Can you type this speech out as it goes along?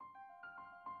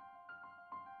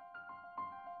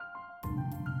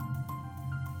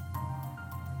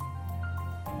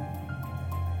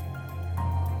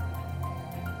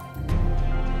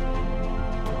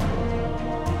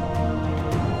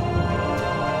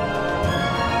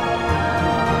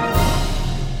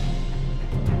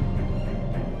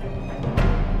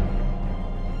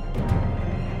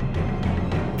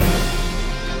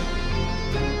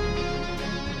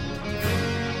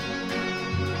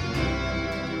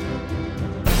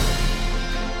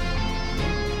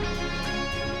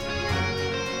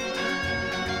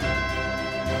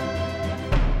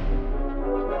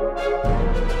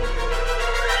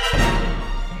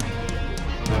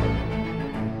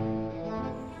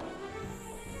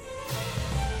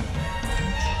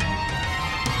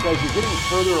As you're getting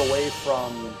further away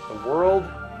from the world,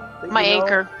 my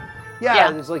anchor.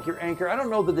 Yeah, it's like your anchor. I don't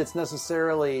know that it's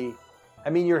necessarily. I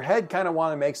mean, your head kind of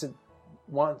wants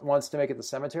to make it the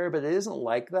cemetery, but it isn't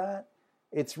like that.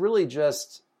 It's really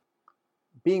just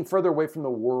being further away from the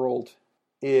world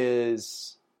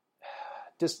is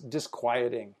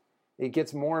disquieting. It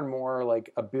gets more and more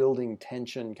like a building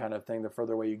tension kind of thing the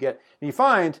further away you get. And you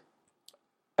find,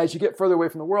 as you get further away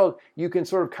from the world, you can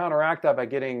sort of counteract that by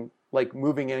getting like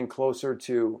moving in closer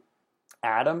to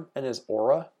Adam and his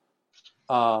aura.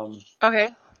 Okay.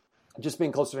 Just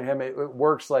being closer to him, it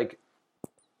works like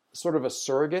sort of a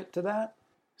surrogate to that.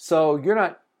 So you're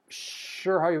not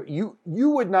sure how you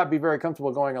would not be very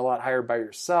comfortable going a lot higher by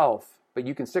yourself, but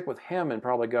you can stick with him and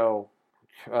probably go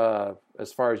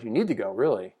as far as you need to go,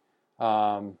 really.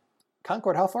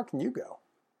 Concord, how far can you go?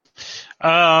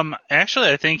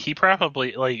 Actually, I think he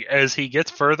probably, like, as he gets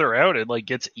further out, it like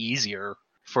gets easier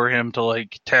for him to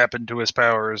like tap into his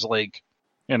powers. Like,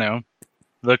 you know,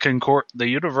 the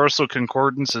universal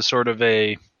concordance is sort of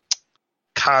a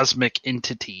cosmic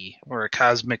entity or a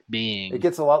cosmic being. It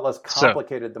gets a lot less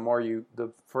complicated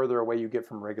the further away you get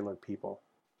from regular people.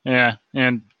 Yeah,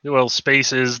 and well,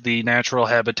 space is the natural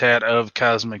habitat of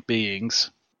cosmic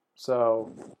beings.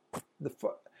 So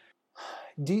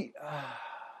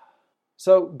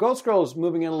so Ghost Girl is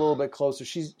moving in a little bit closer.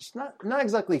 She's not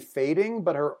exactly fading,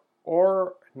 but her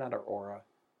aura.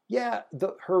 Yeah,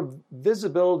 her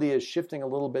visibility is shifting a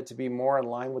little bit to be more in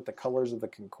line with the colors of the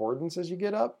concordance as you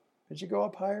go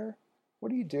up higher. What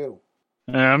do you do?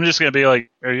 I'm just going to be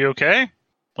like, are you okay?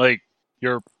 Like,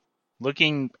 you're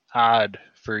looking odd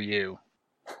for you.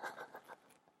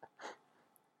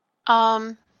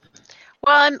 Well,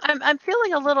 I'm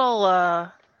feeling a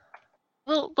little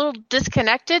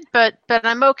disconnected, but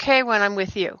I'm okay when I'm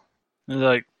with you.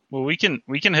 Like, well, we can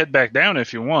head back down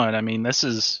if you want. I mean, this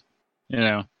is,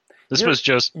 this was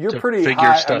just to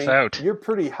figure stuff out. You're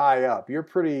pretty high up. You're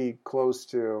pretty close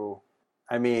to.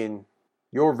 I mean,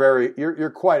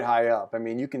 you're quite high up. I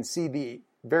mean, you can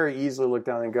very easily look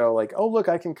down and go like, oh look,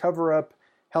 I can cover up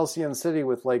Halcyon City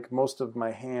with like most of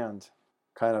my hand,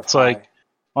 kind of. It's high.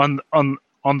 Like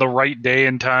on the right day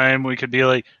and time, we could be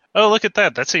like, oh look at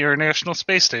that, that's the International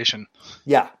Space Station.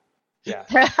 Yeah.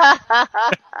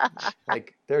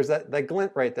 Like there's that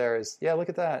glint right there. Look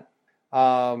at that.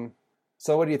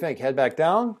 So what do you think? Head back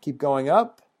down? Keep going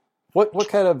up? What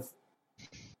kind of?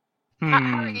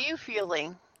 How are you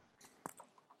feeling?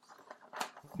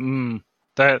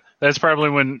 That's probably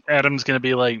when Adam's gonna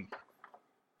be like,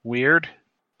 weird,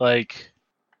 like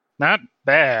not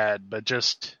bad, but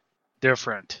just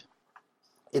different.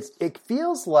 It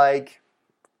feels like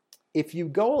if you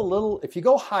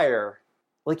go higher,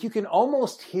 like you can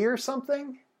almost hear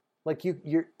something. Like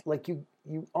you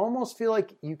almost feel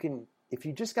like you can, if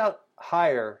you just got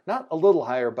higher, not a little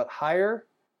higher, but higher,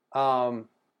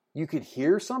 you could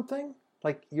hear something.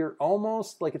 Like you're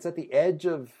almost like it's at the edge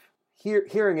of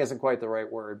hearing isn't quite the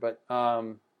right word, but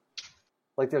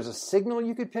like there's a signal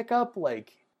you could pick up.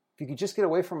 Like if you could just get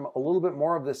away from a little bit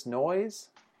more of this noise.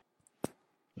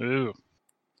 Ooh.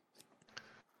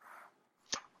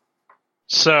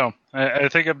 So, I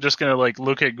think I'm just going to like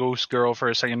look at Ghost Girl for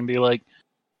a second and be like,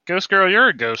 Ghost Girl, you're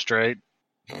a ghost, right?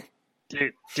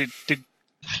 Did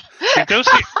Ghost...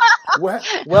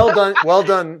 Well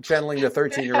done channeling the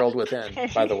 13-year-old within,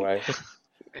 by the way.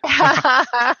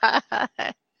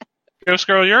 Ghost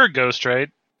Girl, you're a ghost, right?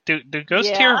 Do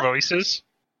ghosts hear voices?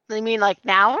 You mean like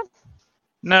now?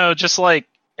 No, just like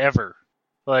ever.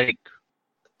 Like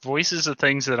voices of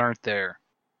things that aren't there.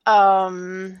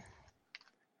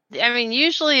 I mean,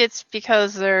 usually it's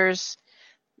because there's,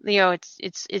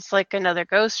 it's like another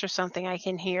ghost or something I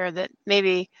can hear that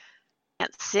maybe I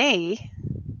can't see,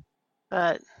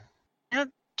 but I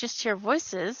don't just hear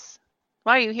voices.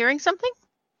 Why, are you hearing something?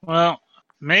 Well,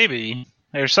 maybe.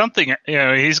 There's something,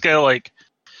 he's got like,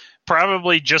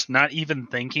 probably just not even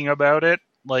thinking about it.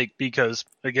 like, because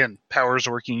again, powers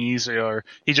working easier.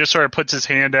 He just sort of puts his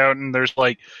hand out, and there's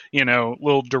like,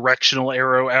 little directional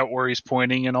arrow out where he's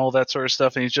pointing and all that sort of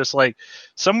stuff. And he's just like,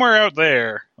 somewhere out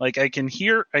there, like I can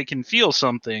feel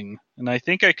something, and I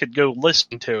think I could go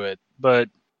listen to it. But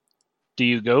do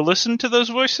you go listen to those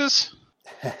voices?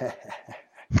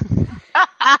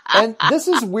 And this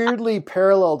is weirdly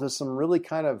parallel to some really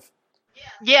kind of.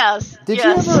 Yes. Did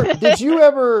you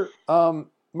ever,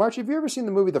 March, have you ever seen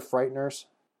the movie The Frighteners?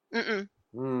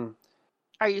 Mm-mm.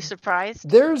 Are you surprised?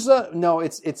 There's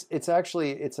it's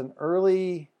actually, it's an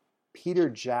early Peter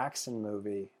Jackson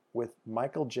movie with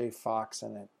Michael J. Fox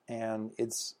in it. And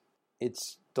it's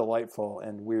delightful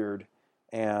and weird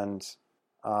and,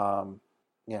 a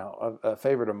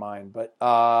favorite of mine, but,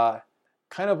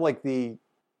 kind of like the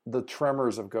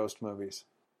Tremors of ghost movies.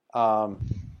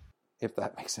 If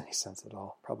that makes any sense at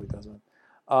all. Probably doesn't.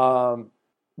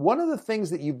 One of the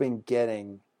things that you've been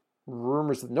getting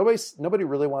rumors that nobody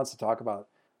really wants to talk about,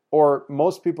 or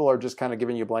most people are just kind of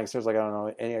giving you blank stares like, I don't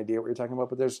know any idea what you're talking about,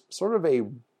 but there's sort of a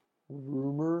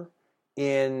rumor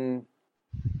in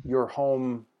your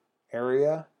home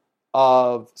area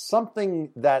of something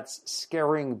that's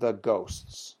scaring the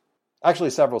ghosts. Actually,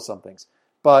 several somethings.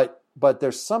 But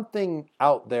there's something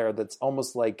out there that's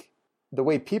almost like the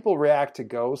way people react to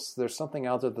ghosts, there's something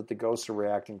out there that the ghosts are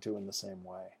reacting to in the same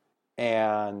way.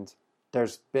 And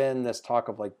there's been this talk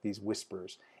of like these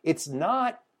whispers. It's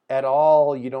not at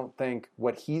all, you don't think,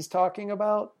 what he's talking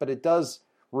about, but it does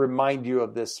remind you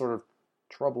of this sort of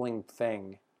troubling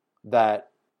thing that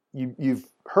you've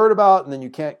heard about, and then you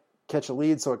can't catch a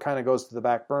lead, so it kind of goes to the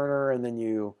back burner, and then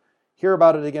you hear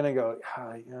about it again and go,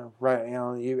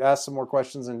 you ask some more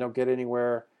questions and don't get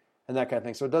anywhere, and that kind of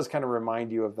thing. So it does kind of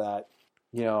remind you of that,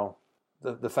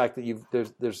 the fact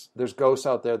that there's ghosts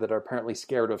out there that are apparently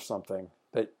scared of something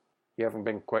that you haven't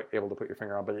been quite able to put your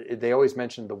finger on, but they always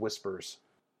mention the whispers.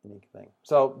 Unique thing.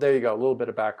 So there you go, a little bit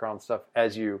of background stuff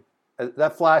as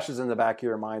that flashes in the back of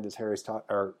your mind as Harry's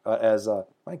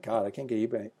my God, I can't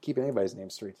keep anybody's name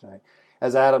straight tonight.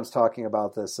 As Adam's talking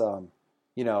about this, do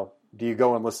you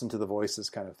go and listen to the voices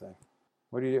kind of thing?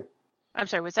 What do you do? I'm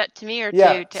sorry, was that to me or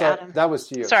to Adam? That was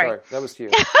to you. Sorry, that was to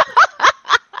you.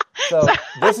 So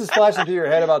this is flashing through your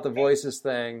head about the voices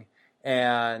thing,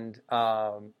 and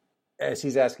as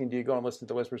he's asking, do you go and listen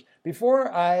to whispers?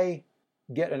 Before I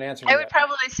get an answer to I would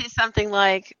probably say something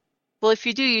like, well, if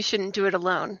you do, you shouldn't do it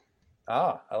alone.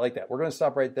 Ah, I like that. We're going to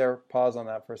stop right there. Pause on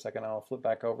that for a second. I'll flip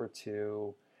back over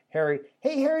to Harry.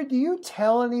 Hey, Harry, do you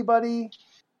tell anybody?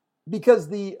 Because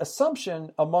the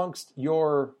assumption amongst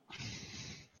your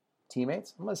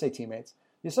teammates, I'm going to say teammates,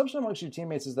 the assumption amongst your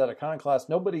teammates is that Iconoclast,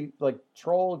 nobody, like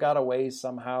Troll got away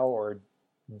somehow or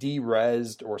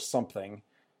de-rezzed or something.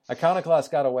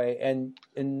 Iconoclast got away, and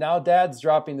now Dad's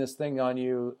dropping this thing on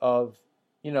you of,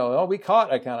 we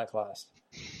caught Iconoclast.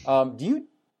 Do you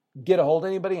get a hold of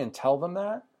anybody and tell them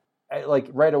that? Like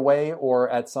right away or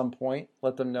at some point,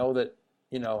 let them know that,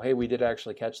 hey, we did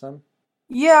actually catch them?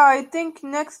 Yeah, I think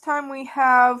next time we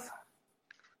have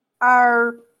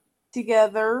our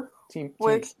together,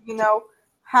 which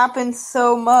happens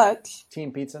so much.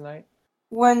 Team pizza night?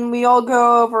 When we all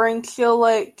go over and chill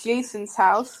at Jason's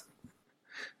house.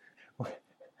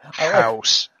 I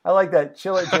like that.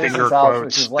 Chill at Jason's house,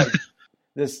 which is like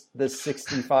this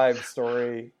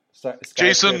 65-story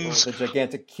Jason's with a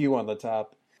gigantic Q on the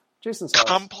top. Jason's house.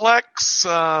 Complex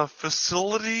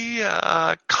facility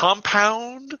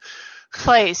compound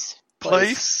place.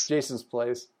 Jason's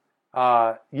place.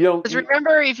 Because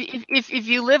remember, if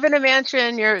you live in a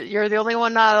mansion, you're the only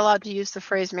one not allowed to use the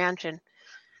phrase mansion.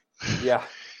 Yeah.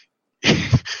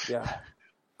 Yeah.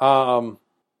 I'll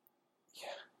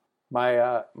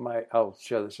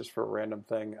share this just for a random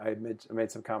thing. I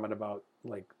made some comment about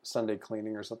like Sunday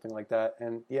cleaning or something like that,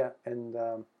 and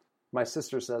my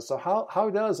sister says, so how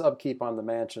does upkeep on the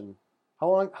mansion?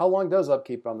 How long does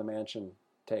upkeep on the mansion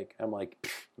take? I'm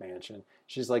like, mansion.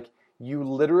 She's like, you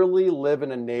literally live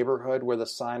in a neighborhood where the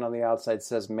sign on the outside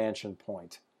says Mansion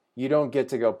Point. You don't get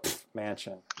to go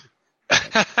mansion.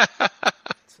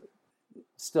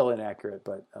 Still inaccurate,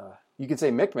 but you could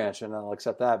say McMansion, and I'll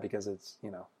accept that because it's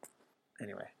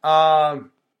Anyway,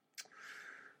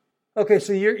 okay.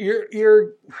 So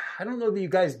you're. I don't know that you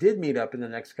guys did meet up in the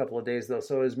next couple of days though.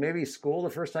 So is maybe school the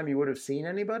first time you would have seen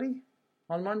anybody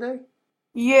on Monday?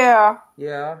 Yeah.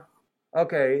 Yeah.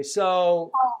 Okay.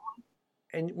 So,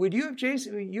 and would you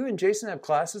and Jason have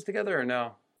classes together or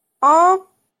no?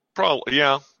 Probably.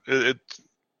 Yeah. It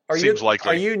seems likely.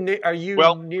 Are you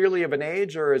nearly of an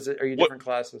age, or are you different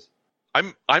classes?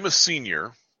 I'm a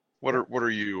senior. What are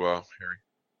you, Harry?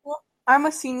 I'm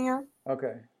a senior.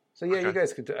 Okay. So yeah, okay. You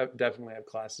guys could definitely have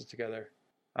classes together.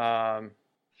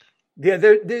 Yeah,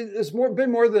 there's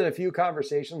been more than a few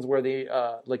conversations where the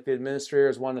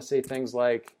administrators want to say things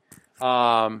like,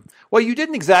 well, you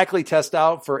didn't exactly test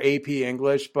out for AP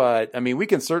English, but I mean, we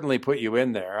can certainly put you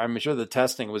in there. I'm sure the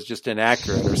testing was just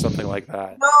inaccurate or something like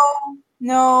that.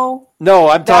 No.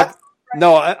 I'm talking.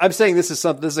 No, I'm saying this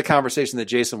is a conversation that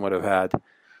Jason would have had.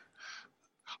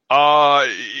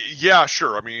 Yeah,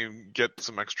 sure. I mean, get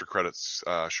some extra credits.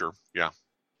 Sure. Yeah.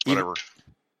 Whatever.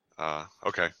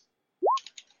 Okay.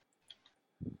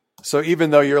 So even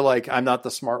though you're like, I'm not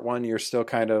the smart one, you're still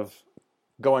kind of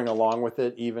going along with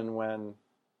it, even when,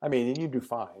 I mean, you do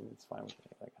fine. It's fine with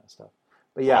that kind of stuff.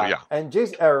 But yeah, yeah. And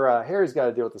Jason or Harry's got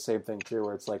to deal with the same thing too,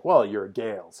 where it's like, well, you're a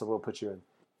Gale, so we'll put you in.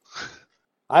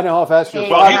 I know how fast your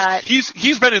father. Well,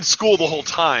 he's been in school the whole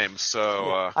time,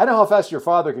 so. I know how fast your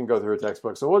father can go through a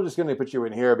textbook, so we're just going to put you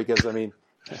in here because I mean,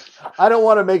 I don't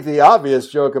want to make the obvious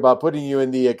joke about putting you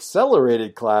in the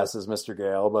accelerated classes, Mr.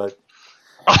 Gale, but.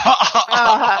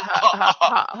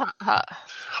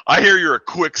 I hear you're a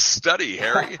quick study,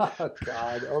 Harry. Oh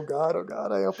God!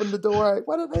 I opened the door.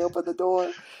 Why did I open the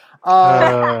door?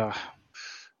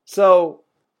 So,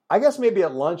 I guess maybe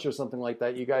at lunch or something like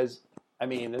that, you guys. I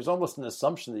mean, there's almost an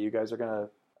assumption that you guys are gonna,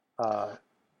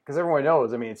 because everyone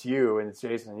knows. I mean, it's you and it's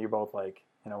Jason, and you're both like,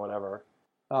 whatever.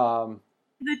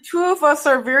 The two of us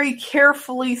are very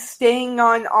carefully staying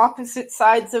on opposite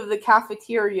sides of the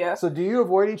cafeteria. So do you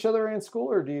avoid each other in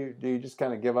school, or do you just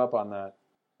kind of give up on that?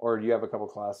 Or do you have a couple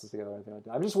classes together or anything like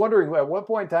that? I'm just wondering, at what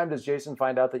point in time does Jason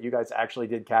find out that you guys actually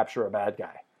did capture a bad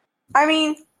guy? I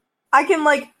mean, I can,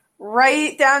 write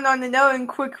it down on the note and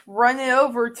quick run it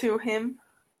over to him.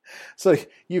 So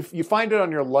you find it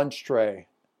on your lunch tray.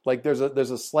 Like there's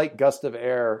a slight gust of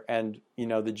air, and the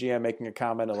GM making a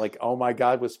comment of like, "Oh my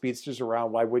God, with speedsters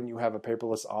around, why wouldn't you have a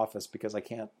paperless office?" Because I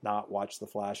can't not watch The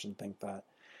Flash and think that.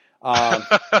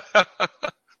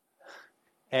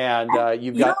 And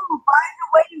you've got. By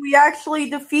the way, we actually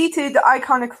defeated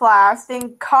Iconoclast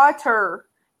and caught her.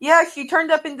 Yeah, she turned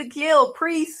up in the guild.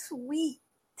 Pretty sweet.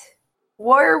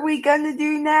 What are we gonna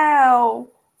do now?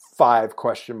 5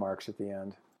 question marks at the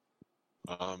end.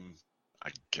 I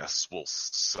guess we'll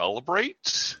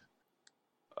celebrate.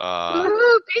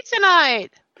 Woohoo! Pizza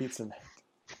night. Pizza night.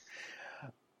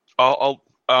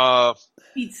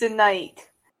 Pizza night.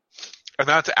 And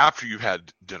that's after you've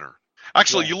had dinner.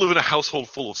 Actually, you live in a household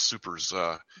full of supers.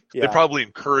 Yeah. They probably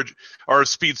encourage, or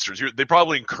speedsters. They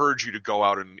probably encourage you to go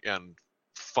out and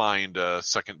find a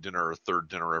second dinner or third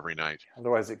dinner every night.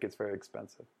 Otherwise, it gets very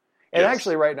expensive. And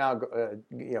actually, right now,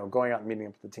 going out and meeting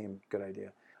up with the team, good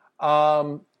idea.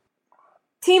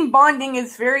 Team bonding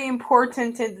is very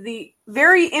important in the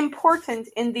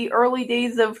early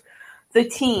days of the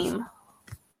team.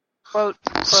 Quote,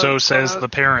 so says quote. the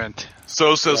parent.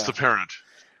 So says the parent.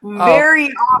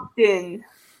 Very often.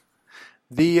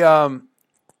 It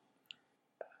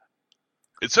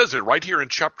says it right here in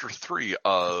Chapter 3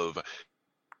 of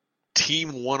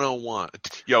Team 101.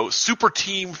 Super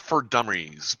Team for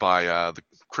Dummies by the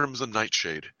Crimson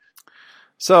Nightshade.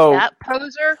 So that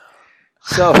poser.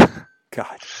 So,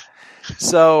 God.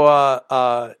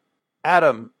 So,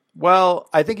 Adam, well,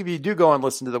 I think if you do go and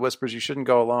listen to the Whispers, you shouldn't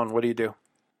go alone. What do you do?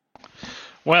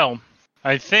 Well,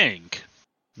 I think,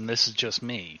 and this is just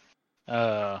me,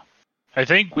 I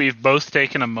think we've both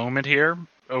taken a moment here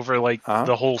over,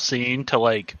 the whole scene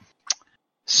to,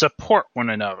 support one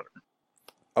another.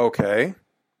 Okay.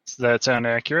 Does that sound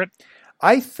accurate?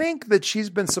 I think that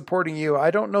she's been supporting you. I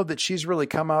don't know that she's really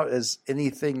come out as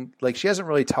anything, she hasn't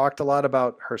really talked a lot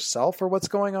about herself or what's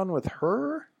going on with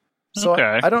her. So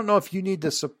okay. I don't know if you need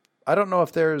to, I don't know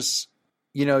if there's,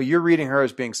 you're reading her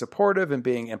as being supportive and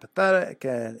being empathetic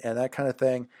and that kind of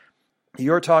thing.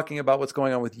 You're talking about what's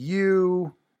going on with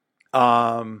you.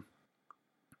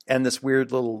 And this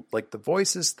weird little, the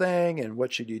voices thing and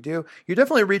what should you do? You're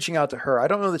definitely reaching out to her. I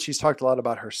don't know that she's talked a lot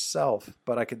about herself,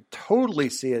 but I could totally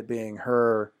see it being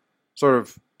her sort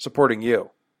of supporting you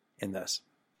in this.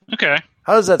 Okay.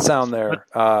 How does that sound there,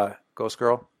 Ghost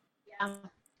Girl? Yeah.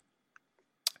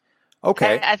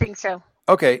 Okay. I think so.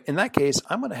 Okay. In that case,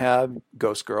 I'm going to have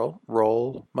Ghost Girl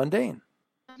roll mundane.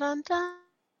 Dun, dun,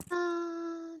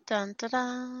 dun, dun, dun,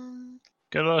 dun.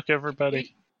 Good luck,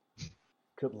 everybody.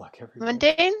 Good luck, everybody.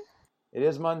 Mundane? It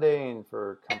is mundane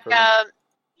for comfort.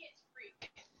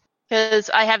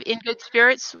 Because I have in good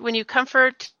spirits. When you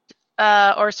comfort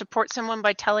or support someone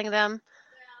by telling them,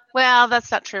 well,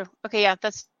 that's not true. Okay, yeah,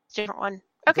 that's a different one.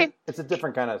 Okay. It's a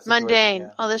different kind of situation. Mundane.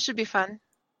 Yeah. Oh, this should be fun.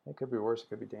 It could be worse. It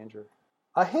could be danger.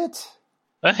 A hit.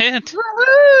 A hint.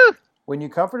 Woo-hoo! When you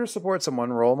comfort or support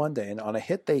someone, roll mundane. On a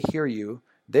hit, they hear you.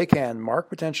 They can mark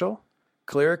potential,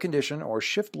 clear a condition, or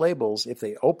shift labels if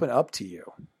they open up to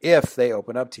you. If they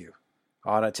open up to you.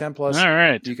 On a 10 plus, All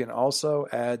right. you can also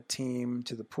add team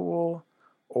to the pool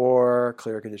or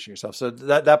clear a condition yourself. So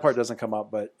that part doesn't come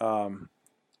up, but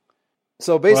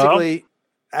so basically,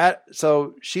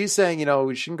 so she's saying,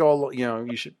 we shouldn't go.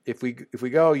 You should if we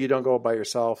go, you don't go by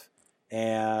yourself.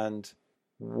 And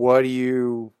what's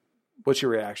your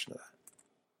reaction to that?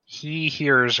 He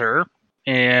hears her,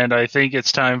 and I think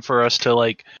it's time for us to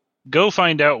like go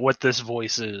find out what this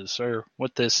voice is or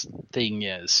what this thing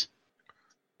is.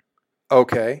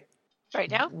 Okay.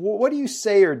 Right now? What do you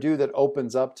say or do that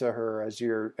opens up to her as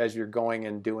you're going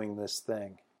and doing this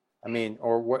thing? I mean,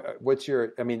 or what's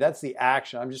your? I mean, that's the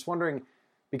action. I'm just wondering,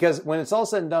 because when it's all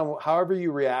said and done, however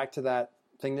you react to that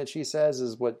thing that she says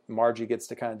is what Margie gets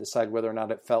to kind of decide whether or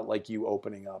not it felt like you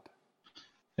opening up.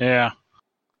 Yeah,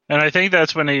 and I think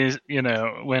that's when he's,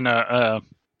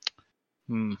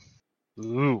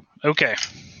 ooh, okay.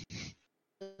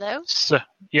 No? So,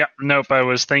 yeah, nope. I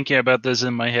was thinking about this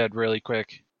in my head really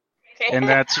quick, and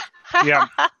that's yeah.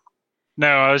 No,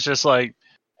 I was just like,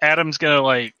 Adam's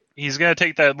gonna he's gonna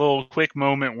take that little quick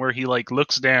moment where he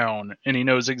looks down and he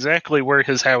knows exactly where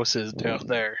his house is down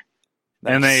there,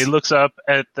 Nice. and then he looks up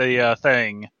at the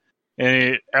thing,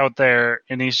 and out there,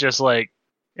 and he's just he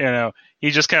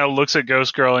just kind of looks at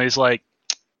Ghost Girl and he's like,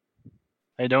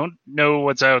 I don't know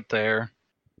what's out there.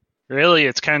 Really,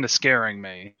 it's kind of scaring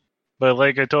me. But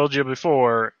like I told you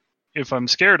before, if I'm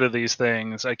scared of these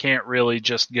things, I can't really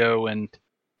just go and,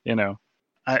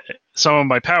 some of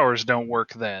my powers don't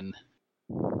work then.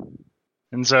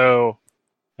 And so,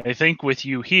 I think with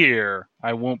you here,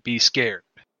 I won't be scared.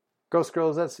 Ghost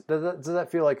Girl, does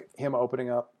that feel like him opening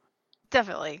up?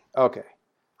 Definitely. Okay.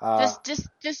 Just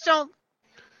don't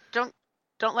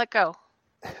let go.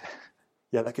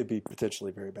 Yeah, that could be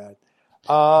potentially very bad.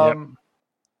 Yep.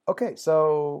 Okay,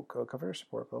 so cover your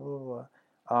support, blah blah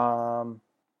blah.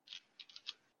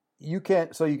 You can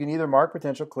either mark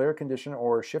potential, clear a condition,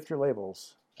 or shift your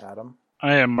labels, Adam.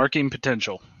 I am marking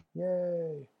potential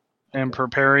Yay. and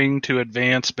preparing to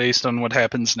advance based on what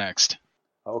happens next.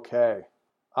 Okay.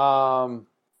 So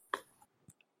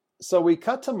we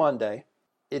cut to Monday.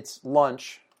 It's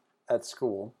lunch at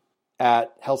school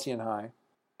at Halcyon High.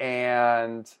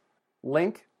 And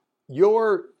Link,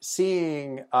 you're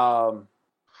seeing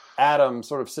Adam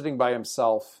sort of sitting by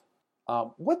himself.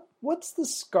 What's the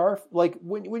scarf like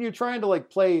when you're trying to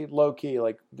play low key?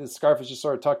 Like the scarf is just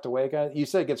sort of tucked away. Kind of. You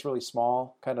said it gets really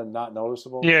small, kind of not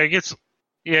noticeable. Yeah, it gets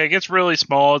really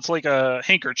small. It's like a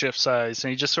handkerchief size, and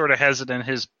he just sort of has it in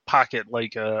his pocket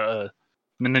like a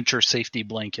miniature safety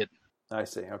blanket. I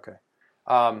see. Okay.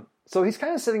 So he's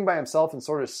kind of sitting by himself and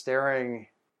sort of staring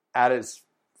at his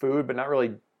food, but not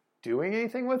really doing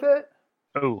anything with it.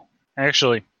 Oh,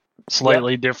 actually,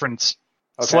 slightly different.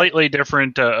 Okay. Slightly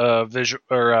different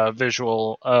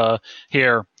visual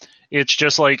here. It's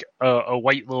just like a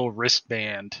white little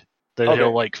wristband that Okay.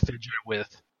 he'll fidget with.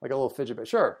 Like a little fidget bit.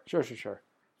 Sure.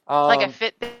 Like a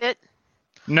Fitbit?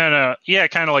 No. Yeah,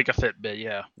 kind of like a Fitbit,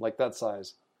 yeah. Like that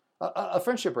size. A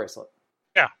friendship bracelet.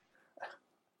 Yeah.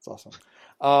 That's awesome.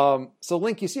 So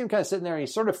Link, you see him kind of sitting there and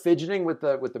he's sort of fidgeting with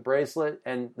the bracelet,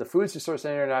 and the food's just sort of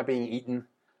sitting there not being eaten.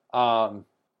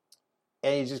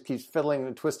 And he just keeps fiddling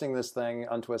and twisting this thing,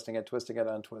 untwisting it, twisting it,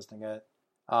 untwisting it.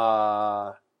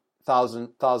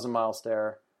 1,000-mile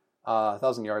stare,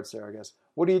 1,000-yard stare, I guess.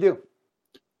 What do you do?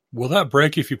 Will that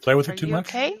break if you play with it too much?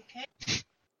 Okay?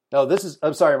 No,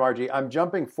 I'm sorry, Margie. I'm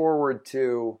jumping forward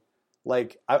to we're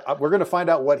going to find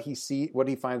out what he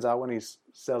finds out when he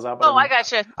sails out. I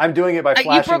gotcha. I'm doing it by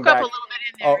flashing you broke back. up a little bit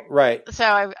in there. Oh, right.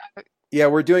 So Yeah,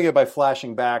 we're doing it by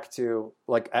flashing back to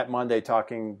at Monday,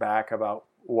 talking back about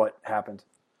what happened.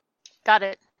 got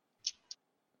it.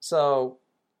 So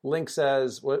Link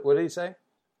says, what did he say?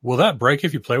 Will that break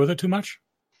if you play with it too much?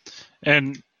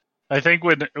 And I think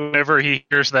whenever he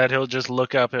hears that, he'll just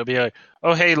look up. He'll be like,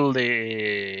 "Oh, hey,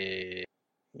 Lee."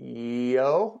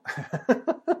 Yo.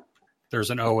 There's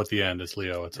an O at the end. It's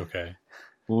Leo. It's okay.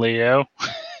 Leo.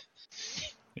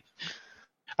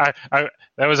 I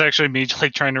that was actually me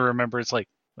trying to remember. It's like,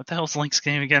 what the hell's Link's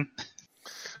name again?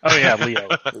 Oh yeah, Leo.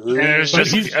 And it was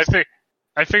just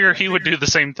I figure he would do the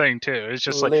same thing too. It's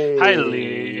just like, hi,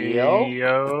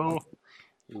 Leo.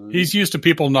 He's used to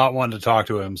people not wanting to talk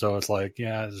to him, so it's like,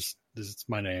 yeah, this is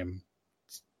my name.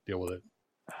 Let's deal with it.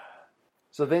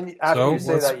 So then after you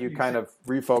say that, you kind of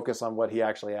refocus on what he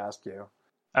actually asked you.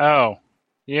 Oh,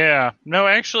 yeah. No,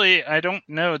 actually, I don't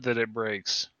know that it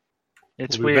breaks.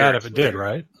 It's It would be weird. bad if it did,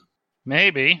 right?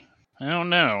 Maybe. I don't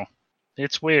know.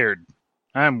 It's weird.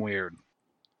 I'm weird.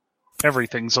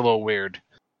 Everything's a little weird.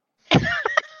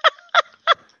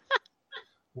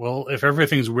 Well, if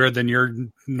everything's weird, then you're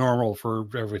normal for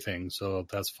everything, so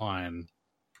that's fine.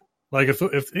 Like if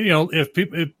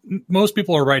most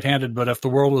people are right-handed, but if the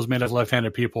world was made of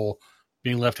left-handed people,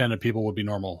 being left-handed people would be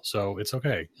normal. So it's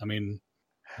okay. I mean,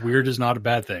 weird is not a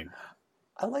bad thing.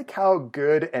 I like how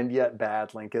good and yet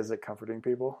bad Link is at comforting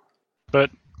people.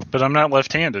 But I'm not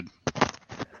left-handed.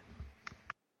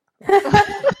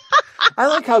 I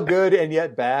like how good and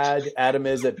yet bad Adam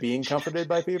is at being comforted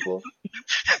by people.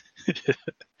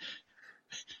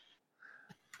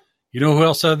 You know who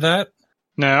else said that?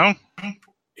 No.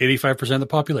 85% of the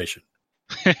population.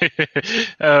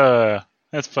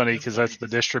 That's funny because that's the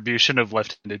distribution of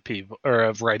left-handed people or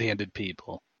of right-handed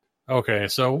people. Okay,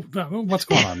 so what's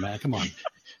going on, man? Come on.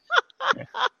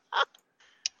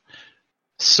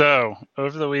 So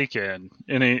over the weekend,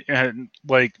 and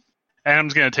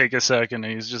Adam's gonna take a second,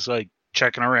 and he's just like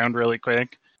checking around really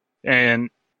quick, and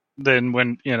then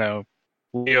when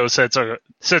Leo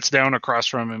sits down across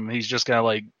from him, he's just gonna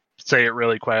like say it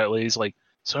really quietly. He's like,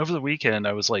 "So over the weekend,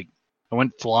 I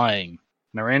went flying,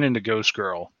 and I ran into Ghost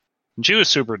Girl, and she was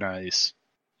super nice,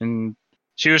 and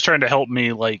she was trying to help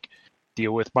me like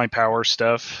deal with my power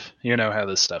stuff. You know how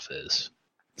this stuff is.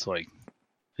 It's like,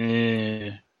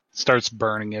 starts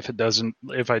burning if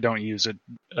I don't use it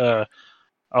a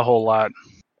whole lot,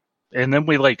 and then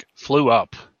we like flew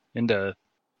up into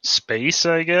space.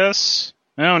 I guess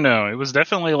I don't know. It was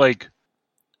definitely like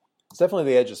it's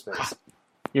definitely the edge of space.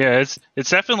 Yeah, it's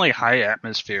definitely high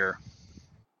atmosphere.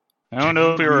 I don't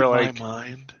know if we were like. My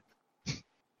mind.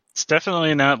 It's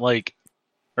definitely not like,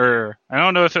 or I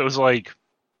don't know if it was like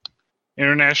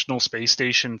International Space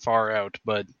Station far out,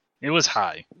 but it was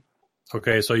high.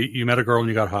 Okay, so you met a girl and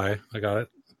you got high. I got it.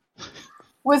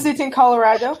 Was it in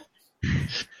Colorado?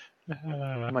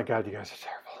 Oh my god, you guys are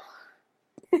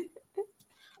terrible.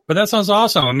 But that sounds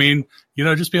awesome. I mean,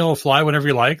 just being able to fly whenever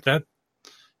you like that.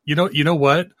 You know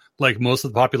what? Like most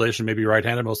of the population may be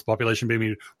right-handed. Most of the population may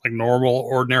be like normal,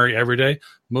 ordinary, everyday.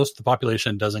 Most of the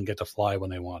population doesn't get to fly when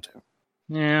they want to.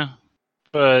 Yeah,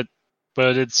 but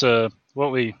it's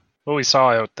what we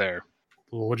saw out there.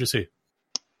 Well, what'd you see?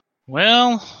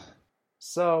 Well,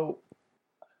 so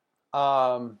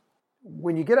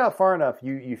when you get out far enough,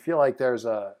 you feel like there's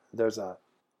a,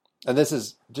 and this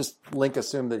is just Link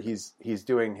assumed that he's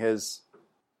doing his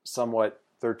somewhat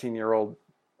 13-year-old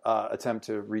attempt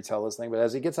to retell this thing, but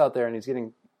as he gets out there and he's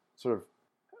getting sort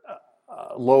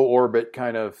of low orbit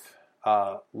kind of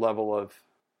level of,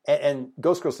 and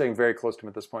Ghost Girl's staying very close to him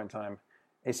at this point in time,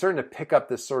 he's starting to pick up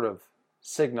this sort of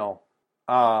signal,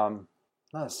 not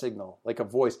a signal, like a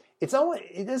voice. It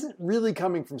isn't really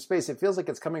coming from space. It feels like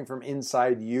it's coming from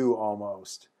inside you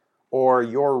almost, or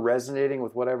you're resonating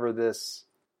with whatever this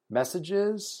message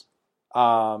is.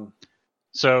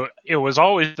 So it was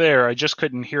always there. I just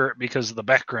couldn't hear it because of the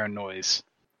background noise.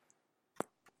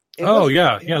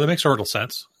 Yeah, that makes total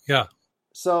sense. Yeah.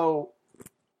 So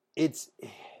it's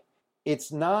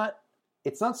not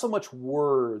so much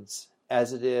words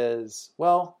as it is.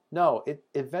 Well, no. It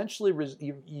eventually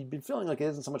you've been feeling like it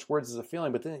isn't so much words as a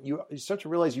feeling, but then you start to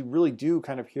realize you really do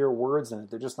kind of hear words in it.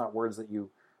 They're just not words that you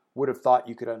would have thought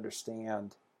you could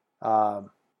understand.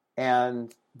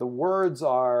 And the words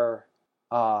are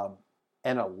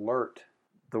an alert.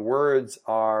 The words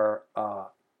are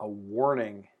a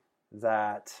warning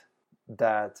that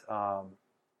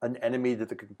an enemy to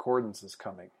the Concordance is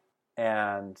coming,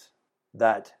 and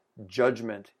that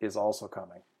judgment is also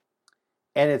coming.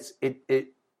 And it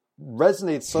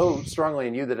resonates so strongly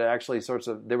in you that it actually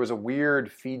there was a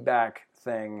weird feedback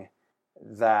thing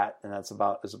and that's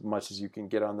about as much as you can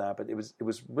get on that. But it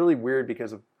was really weird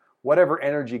because of whatever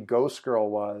energy Ghost Girl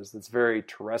was, that's very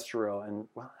terrestrial, and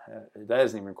that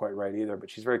isn't even quite right either, but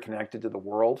she's very connected to the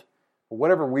world.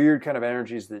 Whatever weird kind of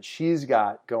energies that she's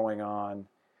got going on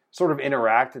sort of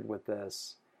interacted with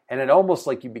this, and it almost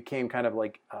like you became kind of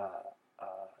like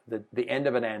the end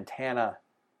of an antenna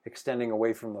extending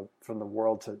away from the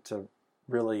world to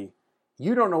really,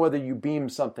 you don't know whether you beam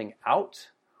something out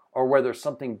or whether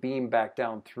something beamed back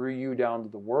down through you down to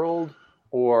the world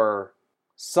or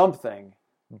something.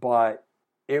 But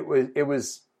it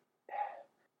was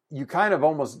you kind of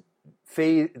almost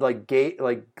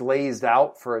glazed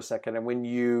out for a second, and when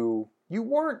you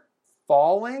weren't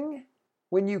falling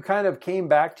when you kind of came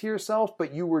back to yourself,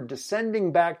 but you were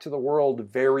descending back to the world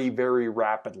very, very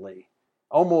rapidly,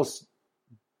 almost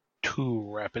too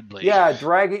rapidly. Yeah,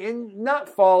 dragging and not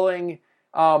falling.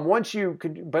 Once you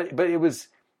could, but it was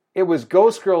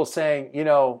Ghost Girl saying,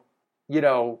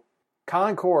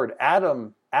 Concord,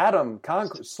 Adam,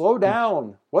 Concord, slow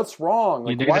down. What's wrong?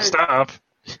 Like, you need to stop.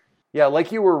 Yeah,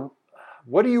 like you were.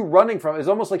 What are you running from? It's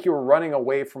almost like you were running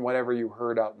away from whatever you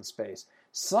heard out in space.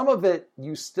 some of it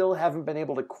you still haven't been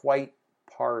able to quite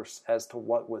parse as to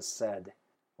what was said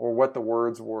or what the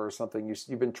words were or something.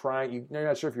 You've been trying. You're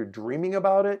not sure if you're dreaming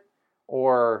about it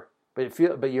or,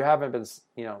 but you haven't been,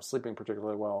 sleeping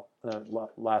particularly well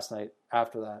last night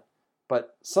after that.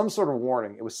 But some sort of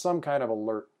warning. It was some kind of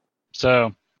alert.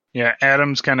 So, yeah,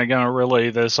 Adam's kind of going to relay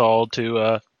this all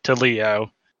to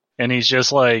Leo. And he's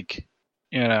just like,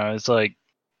 it's like,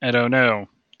 I don't know.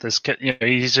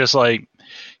 He's just like,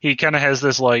 he kind of has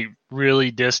this like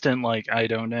really distant, like, I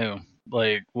don't know,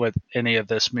 like what any of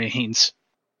this means.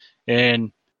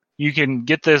 And you can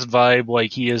get this vibe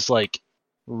like he is like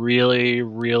really,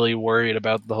 really worried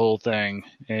about the whole thing.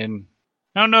 And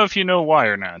I don't know if you know why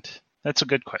or not. That's a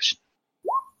good question.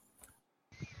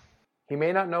 He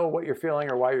may not know what you're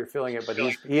feeling or why you're feeling it, but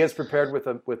he is prepared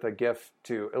with a GIF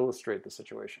to illustrate the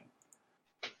situation.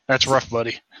 That's rough,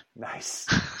 buddy. Nice.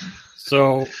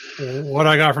 So what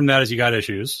I got from that is you got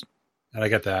issues, and I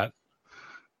get that.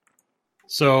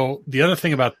 So the other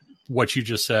thing about what you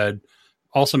just said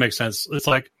also makes sense. It's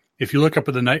like if you look up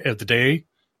at the day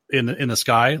in the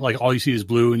sky, like all you see is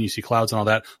blue and you see clouds and all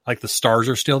that. Like the stars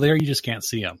are still there, you just can't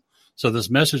see them. So this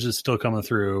message is still coming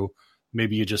through.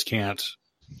 Maybe you just can't,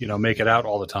 make it out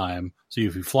all the time. So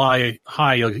if you fly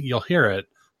high, you'll hear it,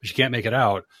 but you can't make it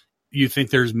out. You think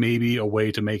there's maybe a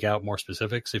way to make out more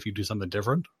specifics if you do something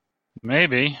different?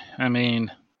 Maybe. I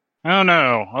mean, I don't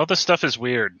know. All this stuff is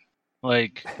weird.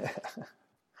 Like,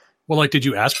 well, like, did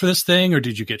you ask for this thing or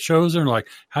did you get chosen? Or like,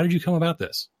 how did you come about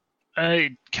this?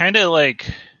 I kind of I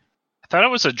thought it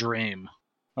was a dream.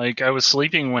 Like, I was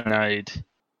sleeping one night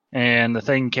and the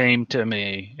thing came to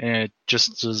me and it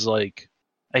just was like,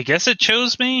 I guess it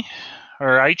chose me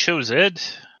or I chose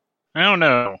it. I don't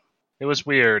know. It was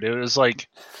weird. It was like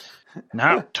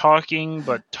not talking,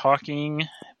 but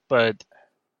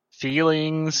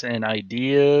feelings and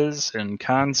ideas and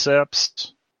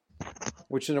concepts.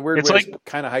 Which in a weird way is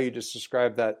kind of how you just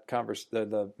described that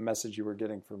the message you were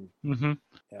getting from. Mm-hmm.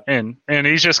 Yeah. And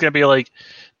he's just gonna be like,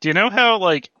 do you know how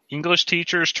like English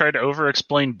teachers try to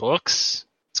over-explain books?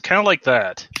 It's kind of like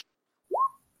that.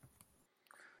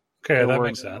 Okay, that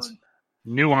makes sense.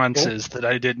 Nuances that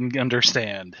I didn't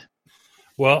understand.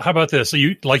 Well, how about this? So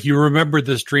you remembered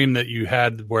this dream that you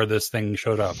had where this thing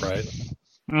showed up, right?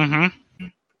 Mm-hmm.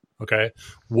 Okay.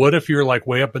 What if you're like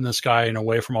way up in the sky and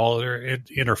away from all other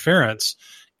interference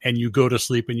and you go to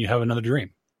sleep and you have another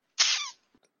dream?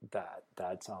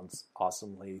 That sounds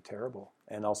awesomely terrible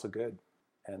and also good.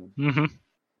 And mm-hmm.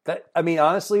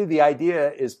 Honestly, the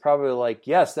idea is probably like,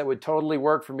 yes, that would totally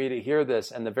work for me to hear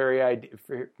this. And the very idea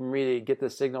for me to get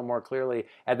the signal more clearly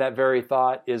at that very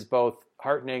thought is both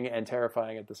heartening and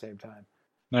terrifying at the same time.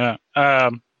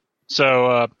 Yeah.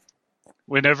 So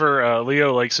whenever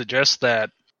Leo suggests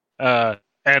that,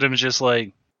 Adam's just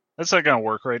like, that's not going to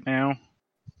work right now.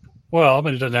 Well,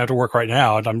 it doesn't have to work right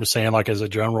now. I'm just saying, like, as a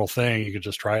general thing, you could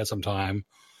just try it sometime.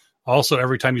 Also,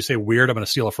 every time you say weird, I'm going to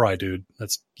steal a fry, dude.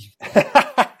 That's...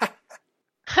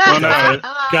 Well, no,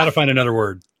 gotta find another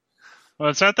word. Well,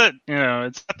 it's not that,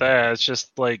 it's not that. It's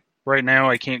just like, right now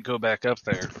I can't go back up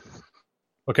there.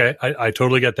 Okay, I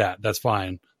totally get that. That's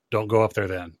fine. Don't go up there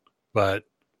then. But,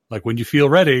 like, when you feel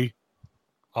ready,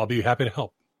 I'll be happy to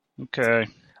help. Okay.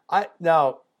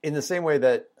 Now, in the same way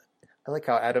that I like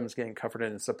how Adam's getting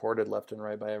comforted and supported left and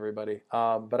right by everybody,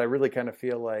 but I really kind of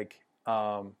feel like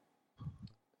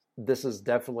this is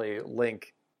definitely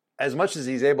Link, as much as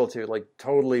he's able to, like,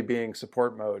 totally being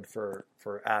support mode for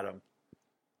Adam.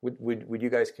 Would you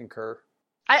guys concur?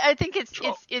 I think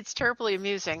it's terribly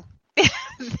amusing.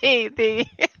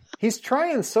 He's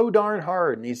trying so darn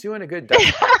hard, and he's doing a good job.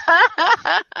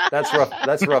 That's rough.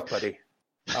 That's rough, buddy.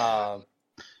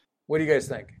 What do you guys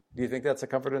think? Do you think that's a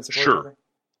comfort and support? Sure. Thing?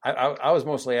 I was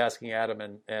mostly asking Adam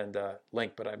and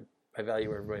Link, but I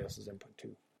value everybody else's input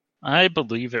too. I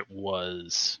believe it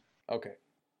was. Okay.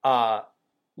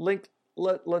 Link,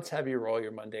 let's have you roll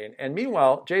your mundane. And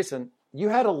meanwhile, Jason, you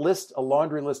had a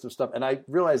laundry list of stuff, and I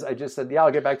realized I just said, yeah,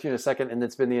 I'll get back to you in a second, and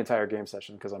it's been the entire game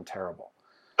session because I'm terrible.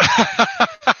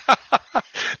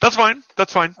 That's fine.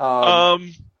 That's fine.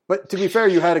 But to be fair,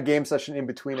 you had a game session in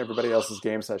between everybody else's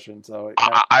game session, so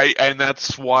and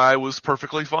that's why I was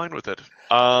perfectly fine with it.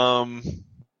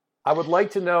 I would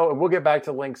like to know, and we'll get back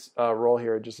to Link's role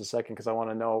here in just a second because I want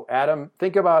to know, Adam,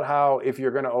 think about how if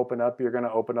you're going to open up, you're going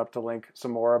to open up to Link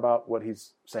some more about what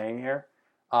he's saying here.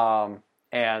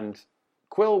 And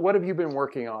Quill, what have you been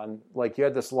working on? Like, you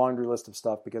had this laundry list of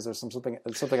stuff because there's something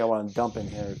I want to dump in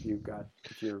here if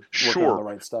you're working on the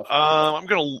right stuff. I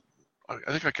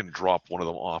think I can drop one of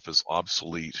them off as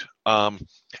obsolete. At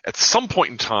some point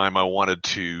in time, I wanted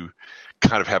to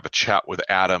kind of have a chat with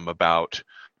Adam about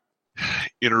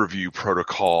interview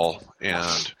protocol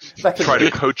and That could try be-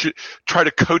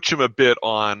 to coach him a bit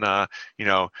on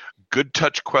good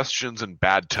touch questions and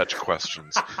bad touch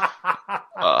questions.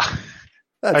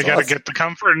 That's I gotta awesome. get the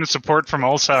comfort and support from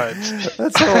all sides.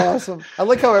 That's so awesome. I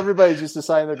like how everybody's just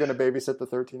deciding they're going to babysit the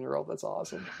 13-year-old. That's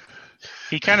awesome.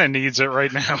 He kind of needs it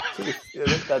right now.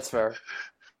 That's fair.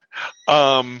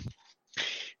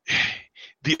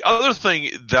 The other thing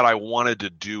that I wanted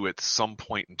to do at some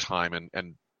point in time, and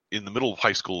in the middle of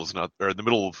high school is not, or in the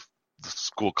middle of the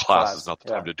school class is not the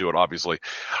time to do it, obviously.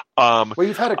 Well,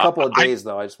 you've had a couple of days,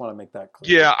 though. I just want to make that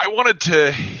clear. Yeah, I wanted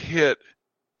to hit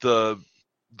the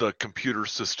computer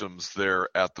systems there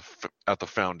at the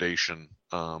foundation,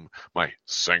 my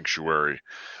sanctuary,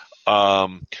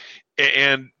 and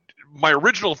my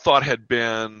original thought had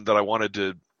been that I wanted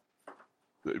to,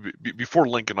 before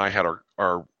Link and I had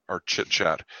our chit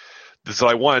chat, is that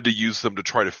I wanted to use them to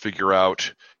try to figure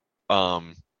out, or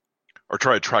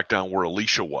try to track down where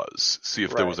Alicia was, see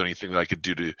if there was anything that I could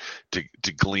do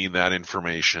to glean that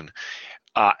information.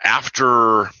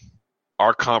 After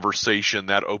our conversation,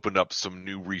 that opened up some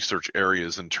new research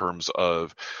areas in terms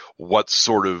of what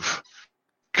sort of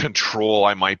control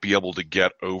I might be able to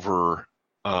get over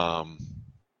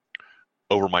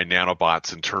my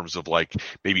nanobots, in terms of like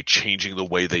maybe changing the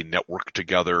way they network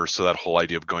together. So that whole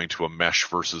idea of going to a mesh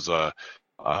versus a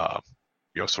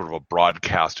sort of a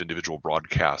individual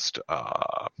broadcast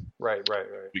Right.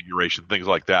 configuration, things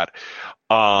like that.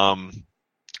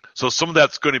 So some of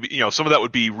that's going to be, some of that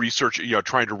would be research,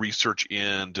 trying to research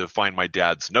in to find my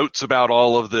dad's notes about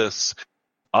all of this.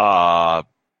 And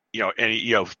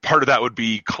part of that would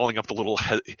be calling up the little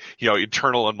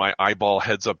internal on my eyeball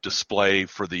heads-up display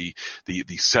for the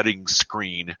settings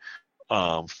screen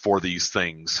for these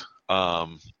things,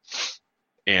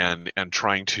 and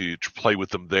trying to play with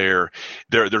them there.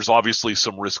 There's obviously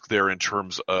some risk there in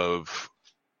terms of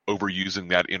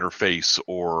overusing that interface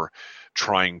or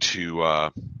trying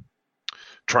to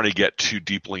get too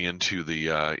deeply into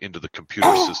the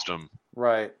computer system.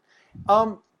 Right.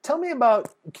 Tell me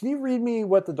about. Can you read me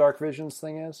what the Dark Visions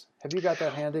thing is? Have you got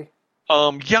that handy?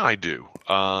 Yeah, I do.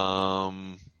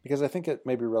 Because I think it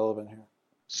may be relevant here.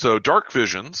 So Dark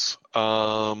Visions.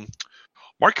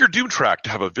 Mark your doom track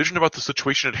to have a vision about the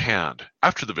situation at hand.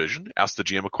 After the vision, ask the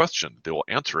GM a question. They will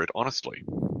answer it honestly.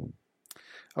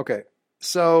 Okay,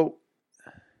 so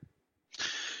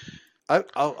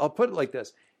I'll put it like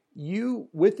this: you,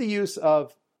 with the use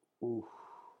of,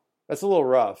 that's a little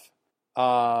rough.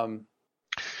 Because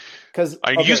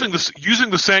I'm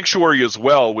using the sanctuary as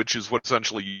well, which is what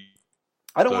essentially.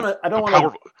 I don't want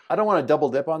to double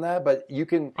dip on that, but you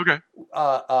can. Okay.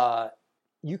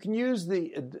 You can use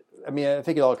I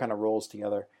think it all kind of rolls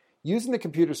together. Using the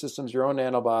computer systems, your own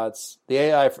nanobots, the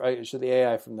AI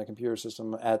from the computer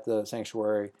system at the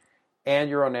sanctuary,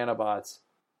 and your own nanobots,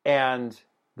 and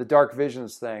the Dark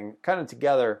Visions thing, kind of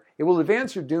together, it will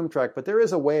advance your doom track. But there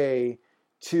is a way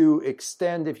to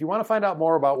extend, if you want to find out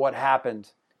more about what happened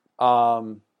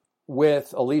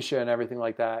with Alicia and everything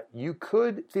like that, you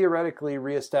could theoretically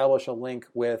reestablish a link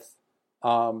with the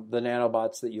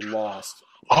nanobots that you lost.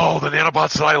 Oh, the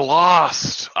nanobots that I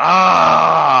lost!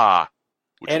 Ah!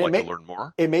 Would you like to learn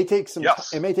more? It may take some.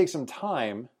 Yes. It may take some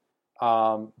time,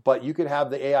 but you could have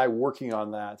the AI working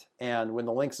on that, and when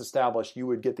the link's established, you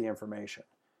would get the information.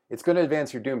 It's going to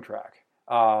advance your doom track,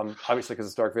 obviously because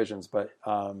it's Dark Visions, but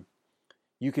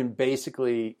you can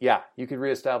basically, you could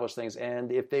reestablish things,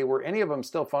 and if they were any of them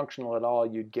still functional at all,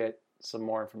 you'd get some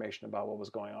more information about what was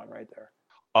going on right there.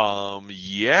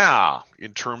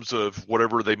 In terms of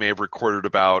whatever they may have recorded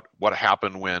about what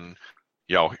happened when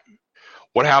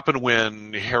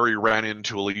Harry ran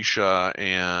into Alicia,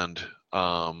 and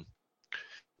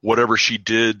whatever she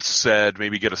said,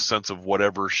 maybe get a sense of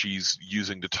whatever she's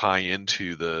using to tie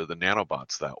into the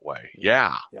nanobots that way.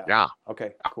 Yeah.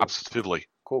 Okay, cool. Absolutely.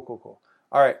 Cool.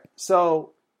 All right,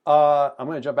 so I'm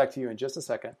going to jump back to you in just a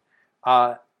second.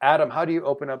 Adam, how do you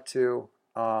open up to?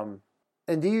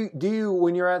 And do you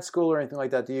when you're at school or anything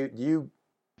like that? Do you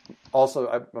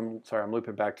also? I'm sorry, I'm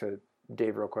looping back to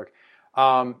Dave real quick.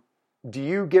 Do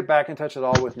you get back in touch at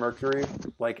all with Mercury,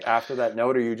 like after that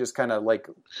note, or you just kind of like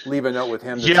leave a note with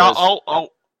him? That says,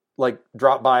 I'll like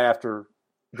drop by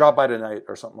tonight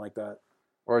or something like that,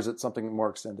 or is it something more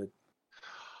extended?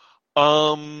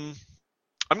 I'm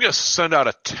gonna send out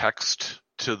a text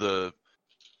to the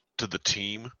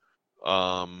team,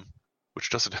 which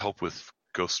doesn't help with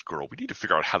Ghost Girl. We need to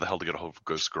figure out how the hell to get a hold of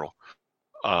Ghost Girl.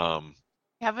 You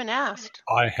haven't asked.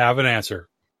 I have an answer.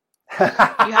 You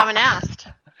haven't asked.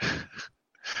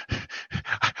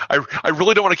 I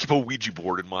really don't want to keep a Ouija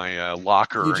board in my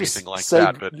locker or anything like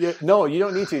that. But no, you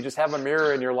don't need to. Just have a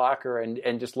mirror in your locker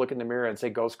and just look in the mirror and say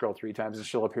 "Ghost Girl" 3 times, and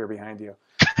she'll appear behind you.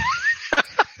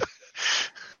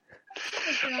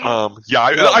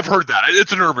 I've heard that.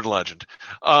 It's an urban legend.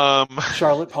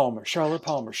 Charlotte Palmer.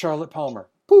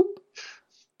 Boop,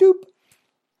 doop.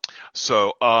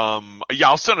 So,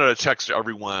 I'll send out a text to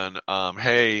everyone.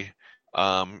 Hey,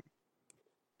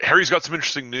 Harry's got some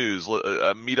interesting news.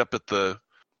 Meet up at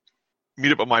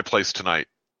my place tonight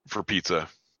for pizza,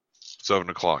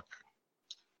 7:00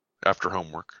 after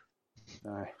homework.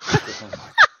 All right. After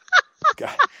homework.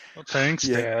 God. Well, thanks,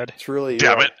 Dad. It's really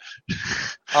Damn it.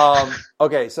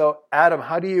 Okay, so Adam,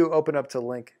 how do you open up to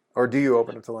Link, or do you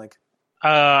open up to Link?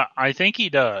 I think he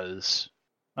does.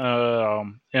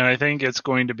 And I think it's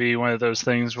going to be one of those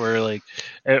things where, like,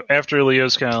 after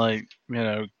Leo's kind of like,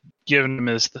 giving him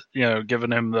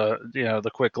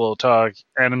the quick little talk,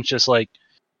 Adam's just like,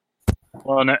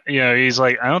 well, he's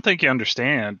like, I don't think you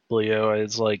understand, Leo.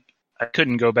 It's like, I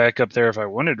couldn't go back up there if I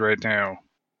wanted right now.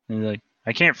 And he's like,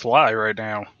 I can't fly right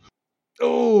now.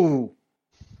 Oh.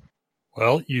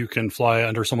 Well, you can fly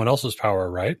under someone else's power,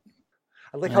 right?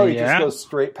 I like how he just goes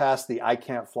straight past the "I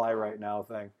can't fly right now"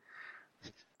 thing.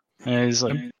 And he's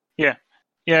like, yeah.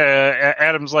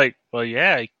 Adam's like, well,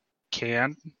 yeah, I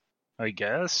can, I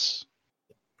guess.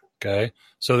 Okay.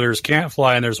 So there's can't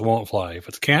fly and there's won't fly. If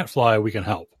it's can't fly, we can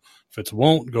help. If it's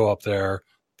won't go up there,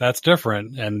 that's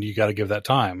different, and you got to give that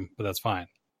time, but that's fine.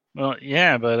 Well,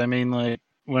 yeah, but I mean, like,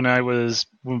 when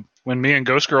me and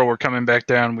Ghost Girl were coming back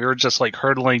down, we were just like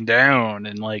hurtling down,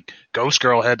 and like Ghost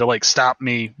Girl had to like stop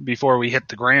me before we hit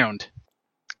the ground.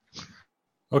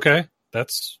 Okay,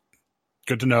 that's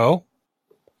good to know.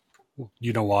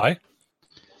 You know why?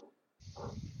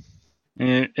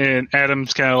 And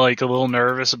Adam's kind of like a little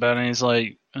nervous about it. He's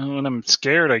like, oh, when I'm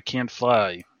scared, I can't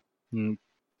fly. And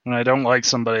when I don't like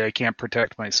somebody, I can't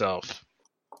protect myself.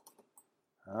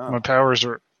 Oh. My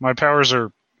powers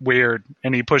are weird.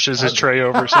 And he pushes his tray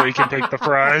over so he can take the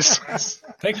fries.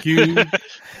 Thank you.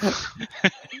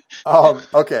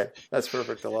 Okay, that's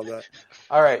perfect. I love that.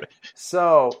 All right,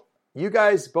 so you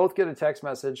guys both get a text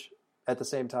message at the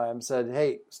same time. Said,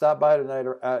 "Hey, stop by tonight,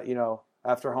 or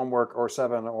after homework or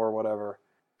 7 or whatever."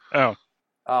 Oh,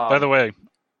 by the way,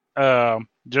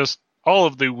 just all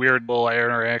of the weird little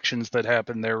interactions that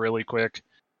happened there really quick.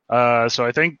 So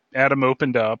I think Adam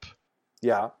opened up.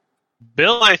 Yeah.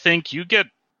 Bill, I think you get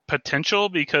potential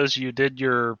because you did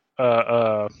your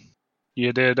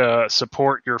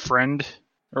support your friend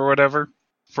or whatever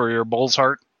for your bull's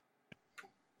heart.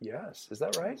 Yes, is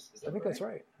that right? I think that's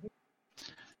right.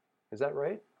 Is that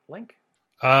right, Link?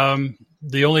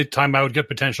 The only time I would get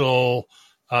potential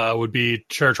would be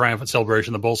Share Triumphant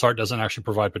Celebration. The Bull's Heart doesn't actually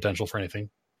provide potential for anything.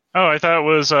 Oh, I thought it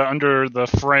was under the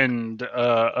friend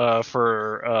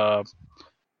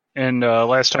and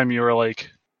last time you were like,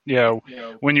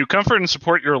 when you comfort and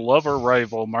support your love or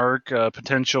rival, mark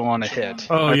potential on a hit.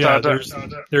 Oh,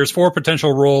 there's 4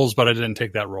 potential rolls, but I didn't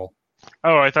take that roll.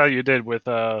 Oh, I thought you did with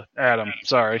Adam.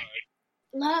 Sorry.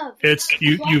 Love. It's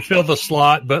you fill the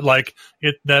slot, but like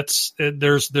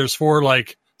there's 4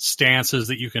 like stances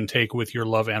that you can take with your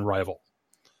love and rival,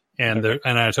 and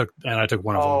I took one of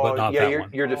them, but not that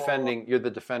one. You're defending. You're the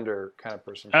defender kind of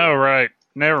person. Oh, right.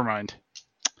 Never mind.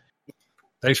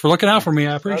 Thanks for looking out for me.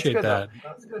 I appreciate that.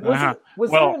 That's good. Was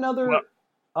there another?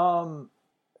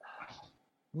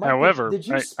 Mike, however, did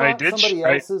you spot somebody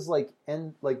else's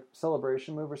end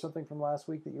celebration move or something from last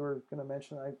week that you were going to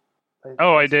mention? I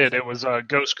did. It was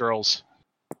Ghost Girls.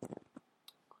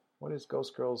 What is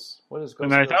Ghost Girls?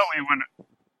 And I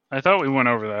thought we went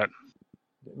over that.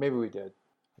 Maybe we did.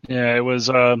 Yeah, it was.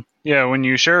 When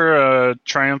you share a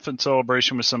triumphant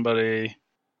celebration with somebody,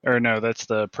 or no, that's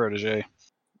the protege.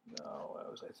 No, what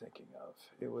was I thinking of?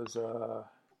 It was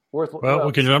worth. Well,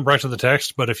 we can jump right to the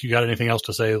text, but if you got anything else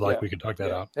to say, we can talk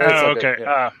that out. Oh, okay.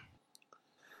 Yeah.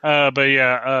 But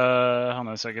yeah, hold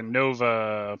on a second.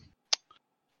 Nova.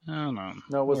 I don't know.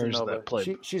 No, it wasn't Nova.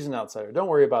 She's an outsider. Don't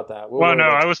worry about that.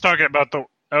 I was talking about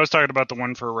the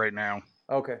one for right now.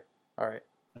 Okay. All right.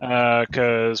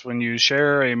 Because when you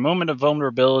share a moment of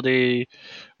vulnerability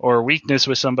or weakness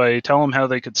with somebody, tell them how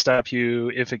they could stop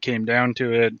you if it came down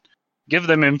to it. Give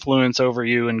them influence over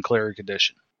you in cleric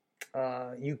edition.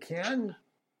 You can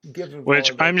give.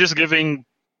 Which I'm just giving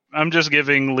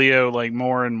Leo like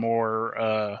more and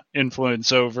more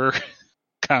influence over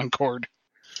Concord.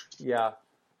 Yeah.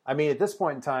 I mean, at this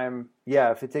point in time,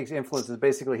 if it takes influences,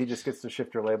 basically he just gets to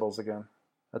shift your labels again.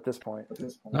 At this point.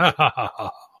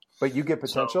 But you get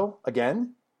potential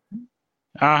again?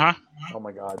 Uh-huh. Oh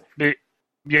my god.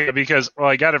 Yeah, because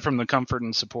I got it from the comfort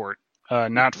and support.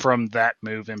 not from that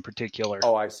move in particular.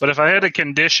 Oh, I see. But if I had a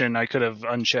condition, I could have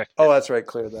unchecked Oh, it. that's right.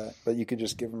 Clear that. But you could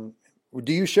just give him.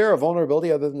 Do you share a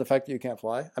vulnerability other than the fact that you can't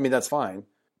fly? I mean, that's fine.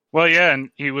 Well, yeah, and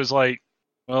he was like,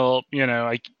 "Well, you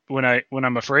know, when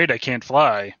I'm afraid, I can't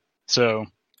fly." So,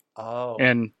 Oh.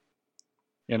 and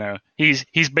you know,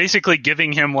 he's basically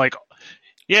giving him like,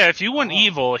 "Yeah, if you want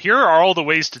evil, here are all the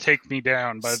ways to take me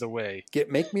down." By the way,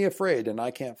 Make me afraid, and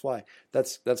I can't fly.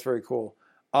 That's very cool.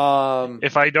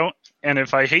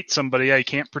 if I hate somebody, I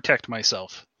can't protect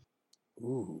myself.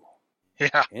 Ooh.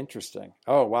 Yeah. Interesting.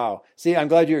 Oh, wow. See, I'm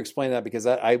glad you explained that because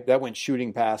that went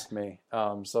shooting past me.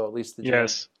 So at least the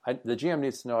GM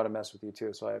needs to know how to mess with you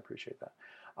too. So I appreciate that.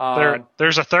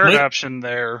 There's a third option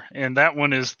there, and that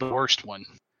one is the worst one.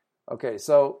 Okay,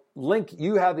 so Link,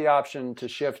 you have the option to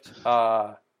shift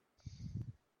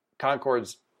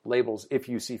Concord's labels if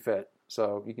you see fit.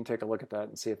 So you can take a look at that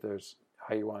and see if there's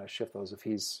how you want to shift those. If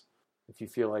you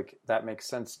feel like that makes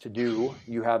sense to do,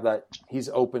 you have that. He's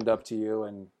opened up to you,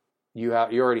 and you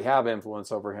already have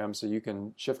influence over him, so you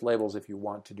can shift labels if you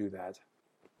want to do that.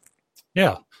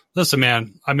 Yeah. Listen,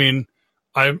 man, I mean,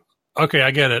 I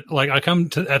get it. Like, I come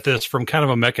at this from kind of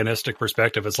a mechanistic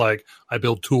perspective. It's like I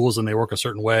build tools and they work a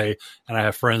certain way, and I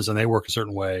have friends and they work a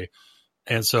certain way.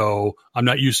 And so I'm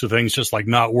not used to things just like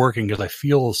not working because I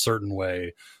feel a certain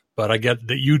way, but I get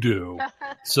that you do.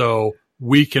 So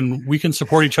we can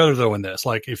support each other though in this.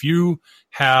 Like, if you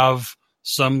have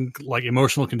some like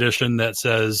emotional condition that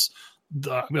says,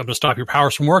 I'm going to stop your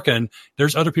powers from working,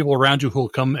 there's other people around you who will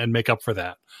come and make up for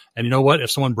that. And you know what?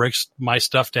 If someone breaks my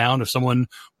stuff down, if someone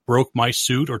broke my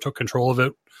suit or took control of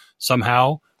it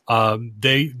somehow,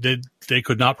 they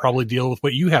could not probably deal with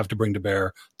what you have to bring to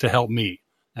bear to help me.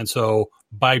 And so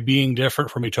by being different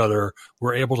from each other,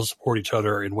 we're able to support each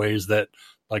other in ways that,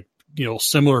 like, you know,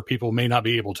 similar people may not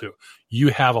be able to. You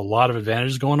have a lot of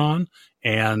advantages going on,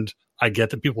 and I get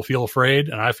that people feel afraid,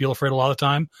 and I feel afraid a lot of the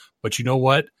time, but you know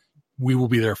what? We will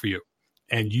be there for you.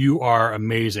 And you are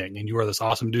amazing, and you are this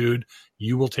awesome dude.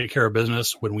 You will take care of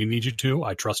business when we need you to.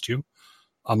 I trust you.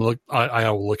 I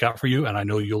will look out for you, and I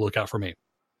know you'll look out for me.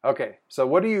 Okay, so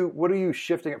what are you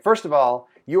shifting? First of all,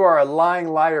 you are a lying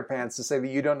liar pants to say that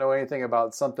you don't know anything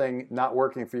about something not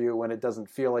working for you when it doesn't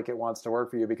feel like it wants to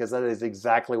work for you, because that is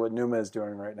exactly what Numa is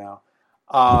doing right now.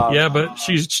 Yeah, but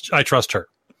I trust her.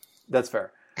 That's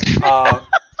fair.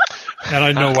 And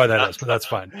I know why that is, but that's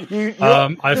fine.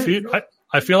 I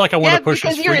feel like I want to push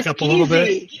his freak up a little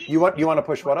bit. You want to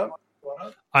push what up?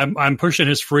 I'm pushing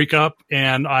his freak up,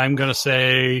 and I'm going to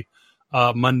say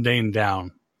mundane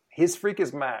down. His freak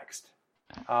is maxed.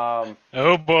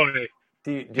 Oh boy!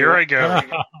 Here I go.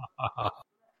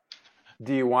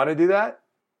 Do you want to do that?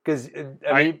 Because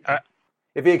I mean,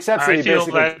 if he accepts it, I feel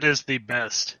that is the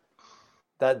best.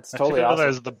 That's totally awesome. That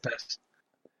is the best.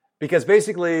 Because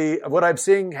basically, what I'm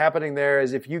seeing happening there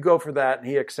is if you go for that and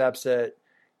he accepts it,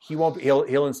 he won't.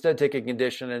 He'll instead take a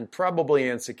condition and probably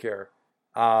insecure.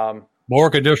 More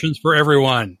conditions for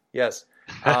everyone. Yes.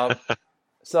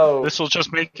 So this will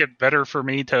just make it better for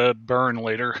me to burn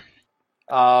later.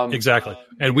 Exactly.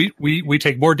 And we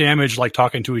take more damage like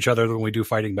talking to each other than we do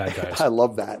fighting bad guys. I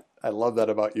love that. I love that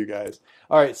about you guys.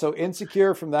 All right. So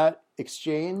insecure from that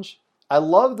exchange. I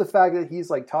love the fact that he's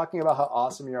like talking about how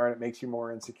awesome you are and it makes you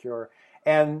more insecure.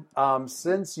 And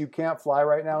since you can't fly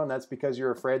right now and that's because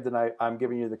you're afraid, then I'm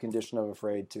giving you the condition of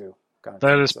afraid too.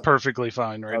 That is perfectly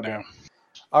fine right now.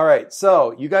 All right.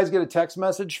 So you guys get a text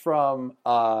message from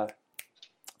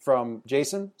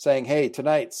Jason saying, "Hey,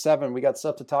 tonight 7, we got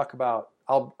stuff to talk about.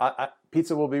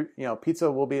 Pizza will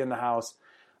be in the house."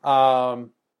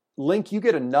 Link, you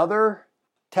get another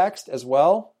text as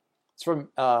well. It's from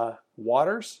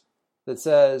Waters that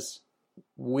says,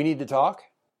 "We need to talk."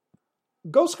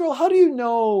 Ghost Girl, how do you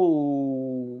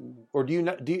know, or do you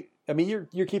not? I mean,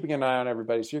 you're keeping an eye on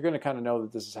everybody, so you're going to kind of know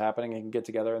that this is happening and can get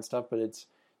together and stuff. But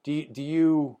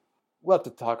we'll have to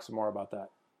talk some more about that,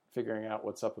 figuring out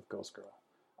what's up with Ghost Girl.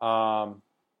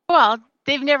 Well,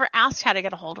 they've never asked how to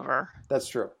get a hold of her. That's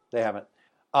true. They haven't.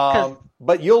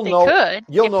 But you'll know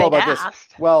about this.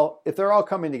 Well, if they're all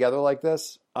coming together like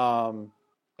this,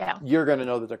 you're going to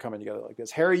know that they're coming together like this.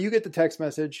 Harry, you get the text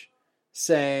message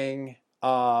saying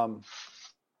the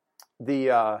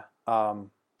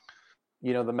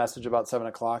message about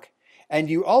 7:00, and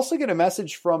you also get a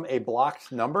message from a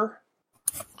blocked number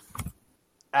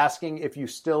asking if you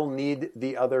still need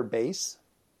the other base,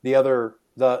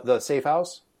 the safe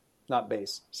house, not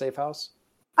base, safe house.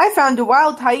 I found a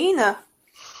wild hyena.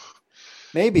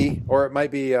 Maybe, or it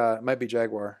might be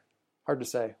Jaguar. Hard to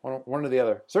say. One or the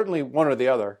other. Certainly one or the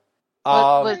other.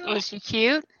 Was she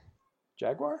cute?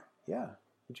 Jaguar? Yeah.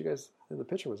 Did you guys? The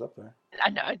picture was up there. I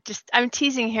know. I'm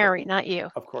teasing Harry, not you.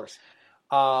 Of course.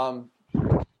 So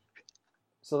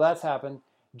that's happened.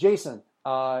 Jason,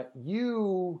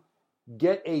 you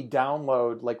get a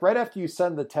download. Like right after you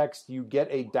send the text, you get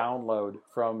a download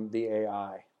from the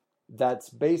AI. That's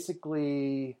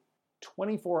basically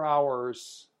 24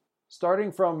 hours,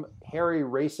 starting from Harry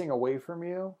racing away from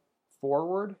you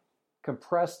forward,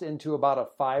 compressed into about a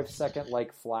 5-second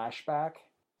like flashback.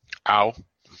 Ow.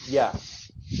 Yeah.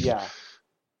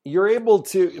 You're able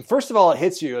to, first of all, it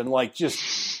hits you and like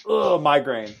just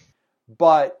migraine,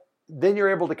 but then you're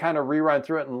able to kind of rerun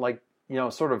through it and like,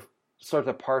 sort of start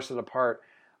to parse it apart.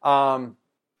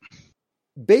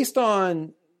 Based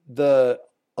on the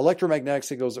electromagnetic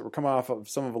signals that were coming off of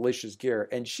some of Alicia's gear,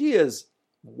 and she is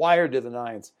wired to the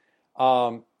nines.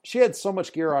 She had so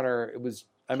much gear on her. It was,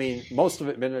 most of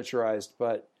it miniaturized,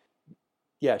 but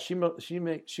yeah, she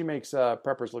makes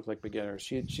preppers look like beginners.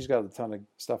 She's got a ton of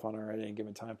stuff on her at any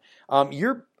given time.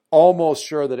 You're almost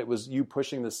sure that it was you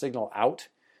pushing the signal out.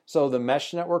 So the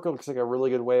mesh network looks like a really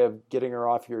good way of getting her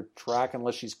off your track,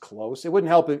 unless she's close. It wouldn't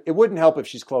help if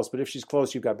she's close, but if she's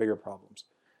close, you've got bigger problems.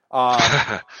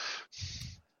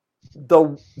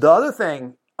 The other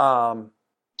thing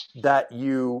that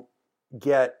you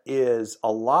get is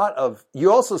a lot of,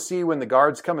 you also see when the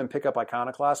guards come and pick up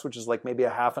Iconoclast, which is like maybe a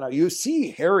half an hour, you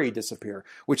see Harry disappear,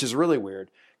 which is really weird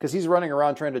because he's running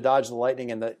around trying to dodge the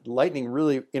lightning, and the lightning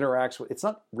really interacts with, it's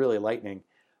not really lightning.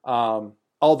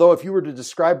 Although if you were to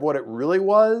describe what it really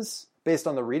was based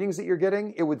on the readings that you're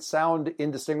getting, it would sound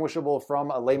indistinguishable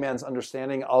from a layman's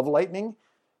understanding of lightning.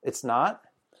 It's not.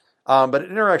 But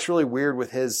it interacts really weird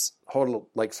with his whole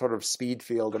sort of speed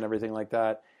field and everything like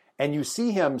that. And you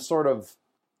see him sort of,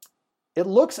 it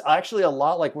looks actually a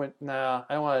lot like I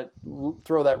don't want to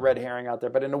throw that red herring out there,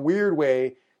 but in a weird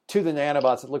way to the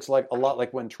nanobots, it looks like a lot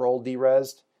like when Troll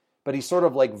derezzed, but he sort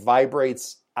of like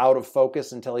vibrates out of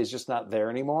focus until he's just not there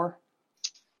anymore.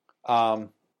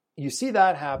 You see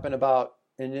that happen and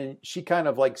then she kind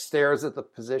of like stares at the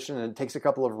position and takes a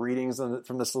couple of readings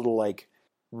from this little like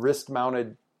wrist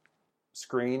mounted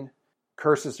screen,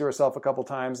 curses to herself a couple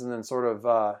times, and then sort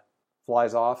of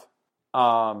flies off.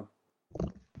 I'm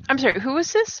sorry, who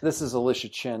is this? This is Alicia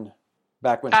Chin,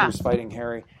 back when she was fighting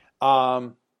Harry.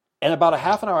 And about a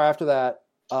half an hour after that,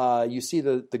 you see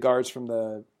the guards from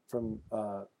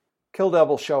Kill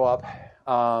Devil show up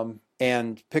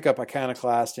and pick up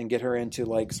Iconoclast and get her into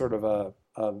like sort of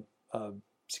a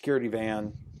security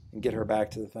van and get her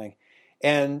back to the thing.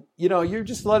 And you're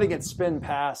just letting it spin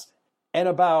past, and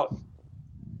about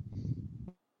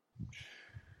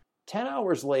 10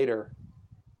 hours later,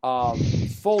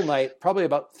 full night, probably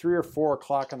about 3 or 4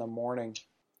 o'clock in the morning,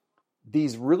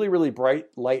 these really, really bright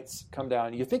lights come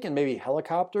down. You're thinking maybe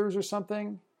helicopters or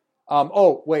something.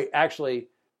 Actually,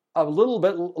 a little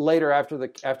bit later after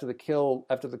the Kill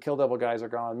Devil guys are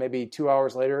gone, maybe 2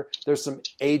 hours later, there's some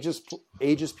Aegis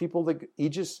people,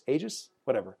 Aegis,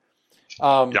 whatever.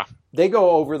 They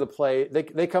go over the play.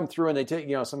 They come through and they take,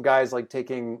 some guys like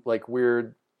taking like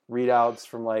weird readouts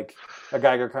from like a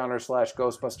Geiger counter /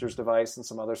 Ghostbusters device and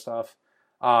some other stuff.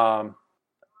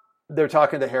 They're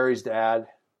talking to Harry's dad.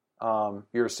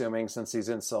 You're assuming since he's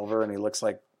in silver and he looks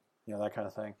like, that kind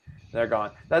of thing. They're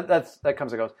gone. That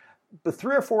comes and goes. But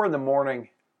 3 or 4 in the morning,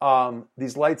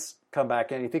 these lights come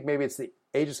back in. You think maybe it's the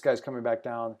Aegis guys coming back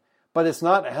down, but it's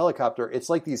not a helicopter. It's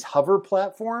like these hover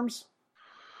platforms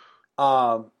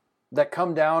that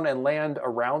come down and land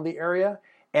around the area.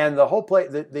 And the whole place,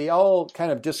 they all kind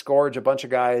of disgorge a bunch of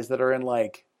guys that are in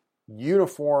like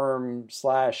uniform /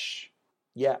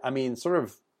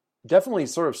 definitely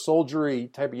sort of soldiery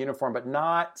type of uniform, but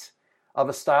not of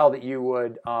a style that you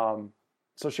would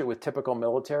associate with typical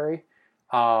military.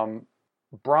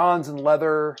 Bronze and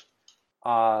leather,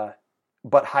 but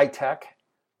high tech.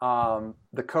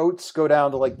 The coats go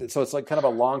down to so it's like kind of a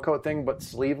long coat thing, but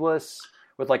sleeveless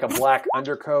with like a black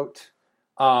undercoat.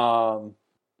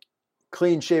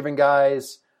 Clean shaven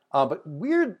guys, but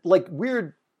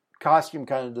weird costume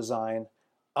kind of design.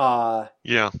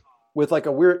 With like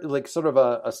a weird, like sort of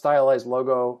a stylized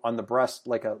logo on the breast,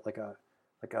 like a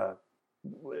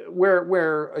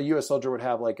where a U.S. soldier would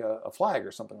have like a flag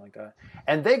or something like that.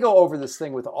 And they go over this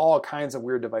thing with all kinds of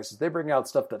weird devices. They bring out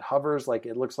stuff that hovers, like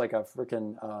it looks like a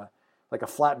freaking like a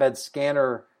flatbed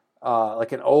scanner.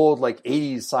 Like an old, like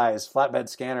 80s size flatbed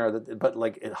scanner, but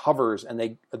like it hovers,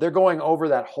 and they're going over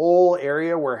that whole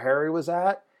area where Harry was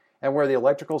at, and where the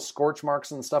electrical scorch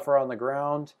marks and stuff are on the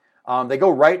ground. They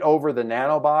go right over the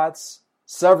nanobots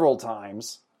several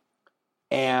times,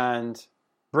 and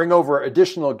bring over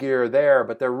additional gear there.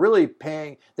 But they're really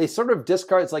they sort of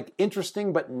discard. It's like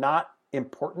interesting, but not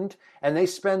important, and they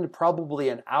spend probably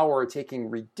an hour taking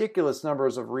ridiculous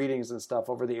numbers of readings and stuff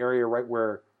over the area right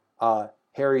where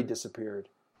Harry disappeared.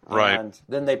 Right. And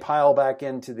then they pile back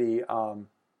into the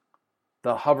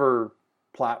hover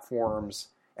platforms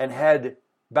and head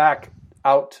back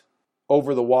out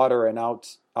over the water and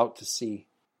out to sea.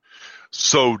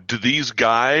 So do these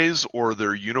guys or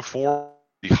their uniform,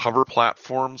 the hover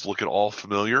platforms, look at all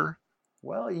familiar?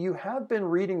 Well, you have been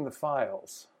reading the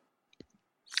files.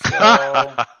 So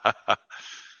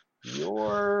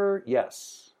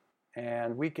yes.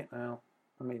 And we can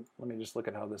let me just look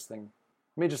at how this thing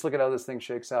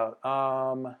shakes out.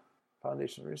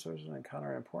 Foundation resources and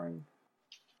encounter important.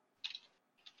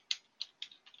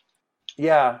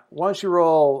 Yeah, why don't you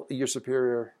roll your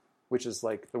superior, which is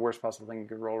like the worst possible thing you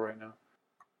could roll right now.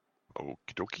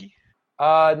 Okie dokie.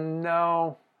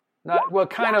 No, not well.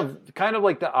 Kind of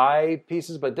like the eye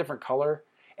pieces, but different color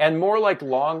and more like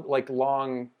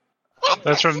long.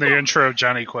 That's from the intro of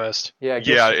Johnny Quest. Yeah.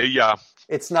 Yeah.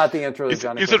 It's not the intro of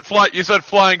Johnny. You said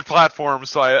flying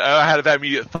platforms, so I had that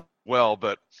immediate well,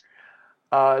 but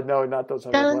no, not those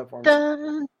hover platforms.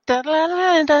 Dun, dun,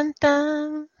 dun, dun,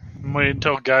 dun. Wait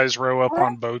until guys row up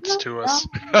on boats to us.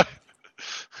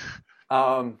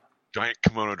 giant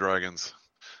kimono dragons.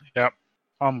 Yep.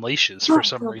 On leashes for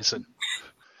some reason.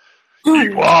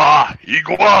 Igua!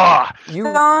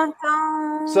 Dun,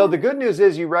 dun. So the good news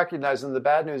is you recognize them. The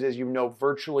bad news is you know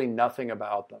virtually nothing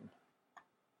about them.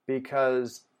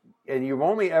 And you've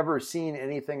only ever seen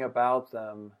anything about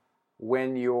them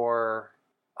when you're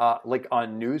like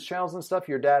on news channels and stuff.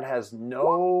 Your dad has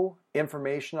no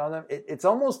information on them. It's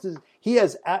almost as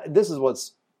this is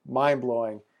what's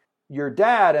mind-blowing. Your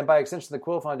dad, and by extension the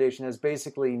Quill Foundation, has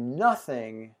basically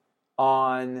nothing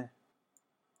on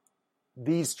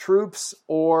these troops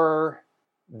or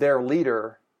their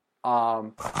leader.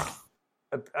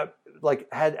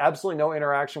 Like had absolutely no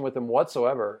interaction with them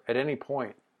whatsoever at any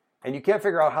point. And you can't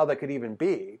figure out how that could even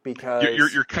be because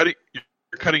You're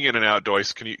cutting in and out,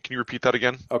 Doyce. Can you repeat that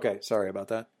again? Okay, sorry about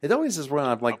that. It always is when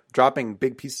I'm like dropping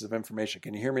big pieces of information.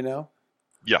 Can you hear me now?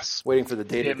 Yes. Waiting for the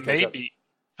data to catch up.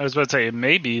 I was about to say, it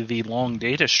may be the long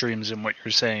data streams in what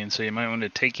you're saying, so you might want to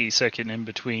take a second in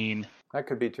between That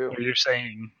could be too. what you're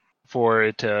saying for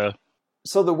it to...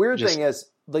 So the weird thing is,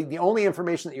 like, the only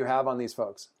information that you have on these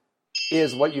folks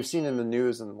is what you've seen in the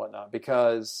news and whatnot,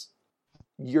 because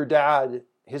your dad,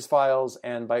 his files,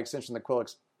 and by extension the Quill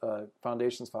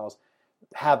Foundation's files,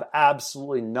 have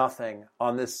absolutely nothing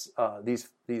on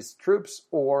these troops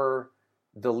or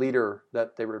the leader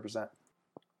that they represent.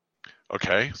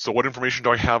 Okay, so what information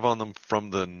do I have on them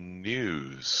from the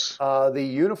news? The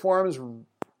uniforms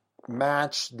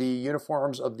match the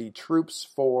uniforms of the troops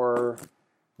for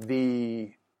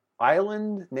the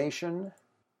island nation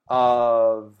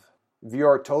of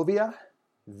Vyortovia,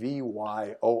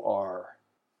 Vyortovia.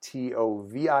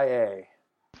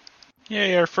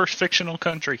 Yay, our first fictional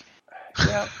country.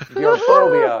 Yeah,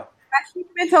 Vyortovia.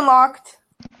 Achievement unlocked.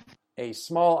 A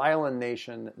small island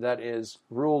nation that is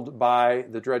ruled by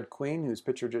the Dread Queen, whose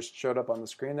picture just showed up on the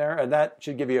screen there. And that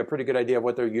should give you a pretty good idea of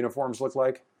what their uniforms look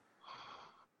like.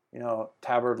 You know,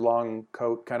 tabard, long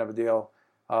coat kind of a deal.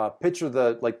 Picture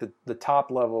the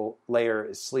top level layer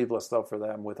is sleeveless, though, for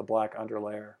them with a black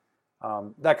underlayer.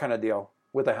 That kind of deal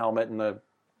with a helmet and the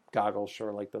goggles,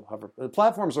 sure, like the hover. The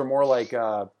platforms are more like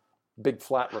big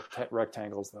flat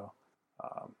rectangles, though.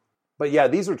 But yeah,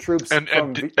 these are troops.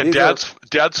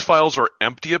 Dad's files are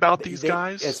empty about these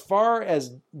guys? As far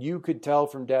as you could tell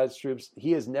from Dad's troops,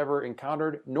 he has never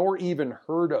encountered nor even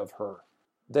heard of her.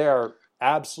 They are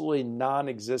absolutely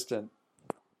non-existent.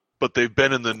 But they've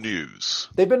been in the news.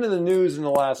 They've been in the news in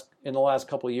the last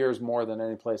couple of years more than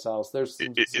any place else. There's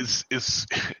can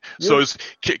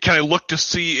I look to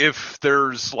see if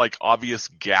there's like obvious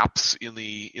gaps in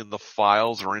the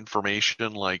files or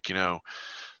information, like, you know,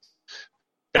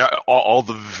 all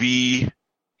the V,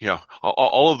 you know,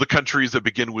 all of the countries that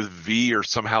begin with V are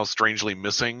somehow strangely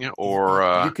missing,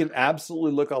 or you can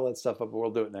absolutely look all that stuff up, but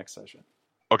we'll do it next session.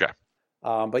 Okay.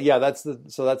 But yeah,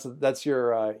 that's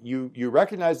your you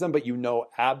recognize them, but you know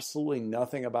absolutely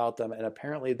nothing about them, and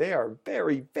apparently they are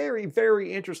very, very,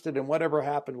 very interested in whatever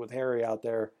happened with Harry out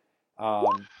there,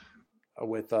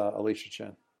 with Alicia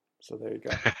Chen. So there you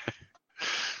go.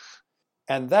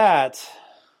 And that,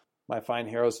 my fine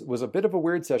heroes, was a bit of a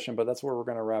weird session, but that's where we're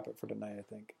going to wrap it for tonight, I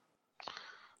think.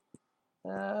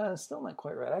 Still not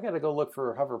quite right. I got to go look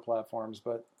for hover platforms,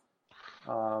 but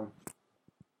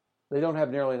they don't have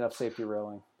nearly enough safety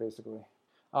railing, basically.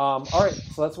 All right,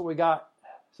 so that's what we got.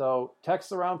 So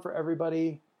text around for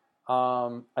everybody.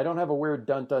 I don't have a weird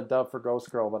dun-dun-dun for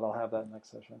Ghost Girl, but I'll have that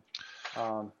next session.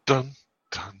 Dun,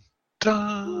 dun,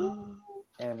 Dun.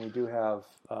 And we do have,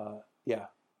 a Do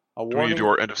we warning. do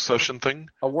our end of session thing?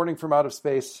 A warning from outer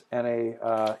space and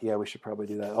we should probably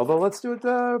do that. Although let's do it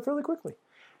fairly quickly.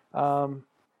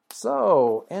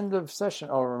 So, end of session.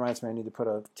 Oh, it reminds me, I need to put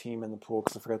a team in the pool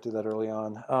because I forgot to do that early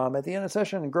on. At the end of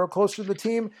session, grow closer to the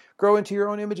team, grow into your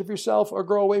own image of yourself, or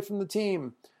grow away from the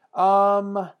team.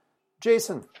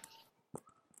 Jason.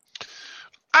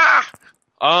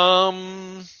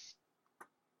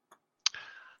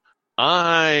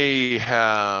 I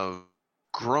have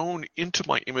grown into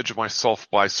my image of myself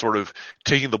by sort of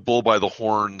taking the bull by the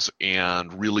horns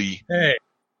and really... Hey.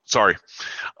 Sorry.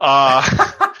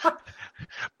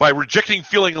 By rejecting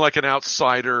feeling like an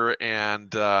outsider and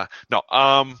by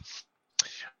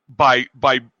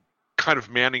kind of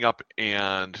manning up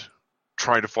and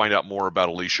trying to find out more about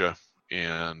Alicia,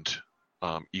 and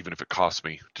even if it costs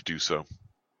me to do so.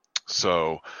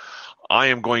 So I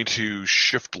am going to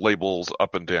shift labels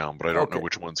up and down, but I don't know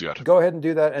which ones yet. Go ahead and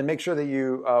do that, and make sure that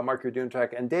you mark your doom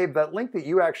track. And Dave, that link that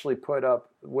you actually put up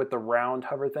with the round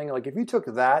hover thing, like if you took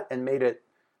that and made it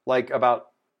like about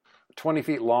 20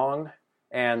 feet long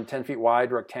and 10 feet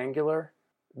wide rectangular,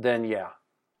 then yeah.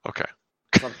 Okay.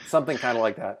 Something kind of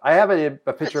like that. I have a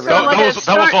picture of it. So like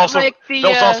that was also like the, that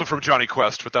was also from Johnny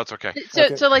Quest, but that's okay.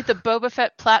 So like the Boba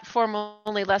Fett platform,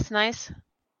 only less nice.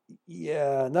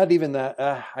 Yeah, not even that.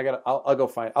 I'll go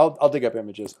find. I'll dig up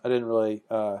images. I didn't really.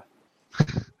 I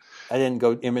didn't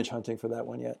go image hunting for that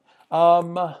one yet.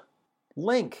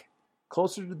 Link,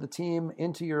 closer to the team,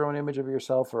 into your own image of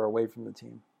yourself, or away from the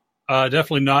team?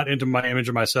 Definitely not into my image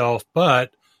of myself,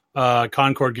 but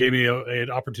Concord gave me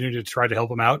an opportunity to try to help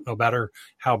him out, no matter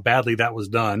how badly that was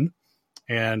done.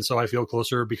 And so I feel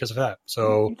closer because of that.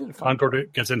 So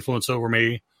Concord gets influence over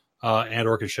me, and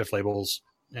or can shift labels,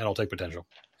 and I'll take potential.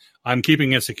 I'm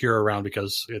keeping it secure around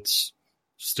because it's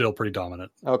still pretty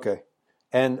dominant. Okay.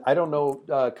 And I don't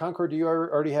know, Concord, do you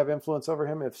already have influence over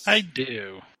him? I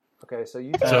do. Okay, so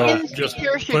you...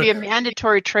 Insecure should be a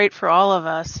mandatory trait for all of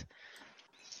us.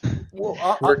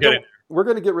 Well, we're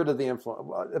going to get rid of the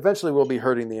influence. Eventually, we'll be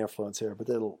hurting the influence here, but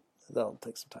that'll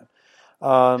take some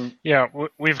time. Yeah,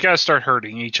 we've got to start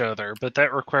hurting each other, but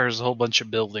that requires a whole bunch of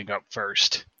building up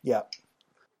first. Yeah.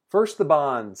 First the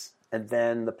bonds, and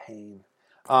then the pain.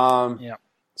 Yeah.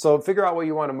 So figure out what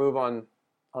you want to move on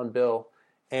Bill,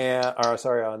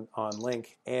 on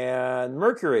Link and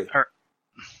Mercury.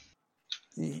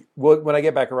 When I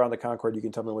get back around the Concord, you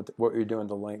can tell me what you're doing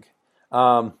to Link.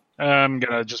 I'm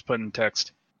gonna just put in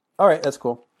text. All right, that's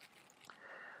cool.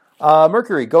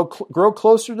 Mercury, grow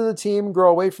closer to the team, grow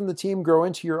away from the team, grow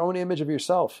into your own image of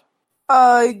yourself.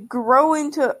 Grow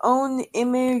into own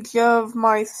image of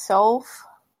myself.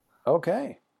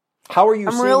 Okay. How are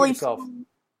you seeing yourself?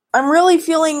 I'm really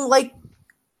feeling like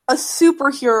a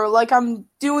superhero, like I'm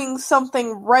doing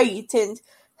something right and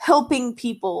helping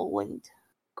people. And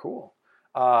cool.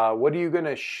 What are you going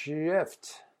to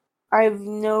shift? I have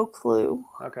no clue.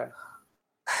 Okay.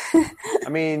 I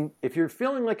mean, if you're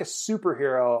feeling like a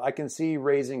superhero, I can see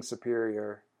raising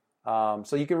superior.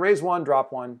 So you can raise one,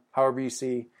 drop one, however you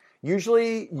see.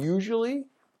 Usually,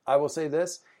 I will say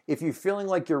this: if you're feeling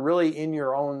like you're really in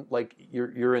your own, like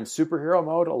you're in superhero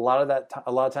mode, a lot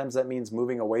of times that means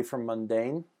moving away from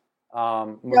mundane. That's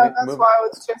why I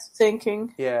was just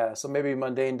thinking. Yeah, so maybe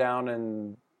mundane down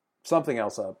and something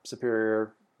else up,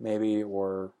 superior maybe,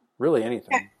 or really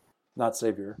anything. Not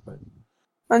savior, but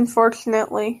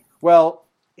unfortunately. Well,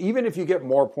 even if you get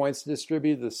more points to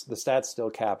distribute, the stats still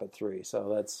cap at 3.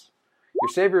 So that's your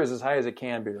savior is as high as it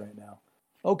can be right now.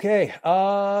 Okay,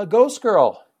 Ghost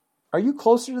Girl, are you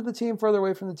closer to the team, further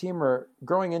away from the team, or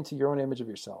growing into your own image of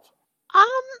yourself?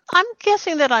 I'm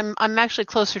guessing that I'm actually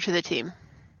closer to the team.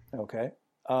 Okay.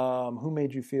 Who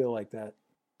made you feel like that?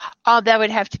 That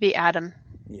would have to be Adam.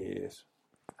 Yes.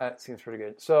 That seems pretty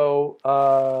good. So,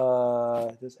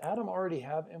 does Adam already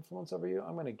have influence over you?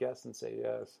 I'm going to guess and say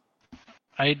yes.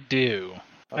 I do.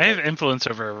 Okay. I have influence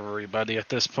over everybody at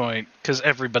this point because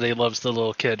everybody loves the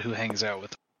little kid who hangs out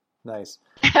with them. Nice.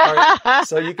 All right.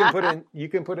 So you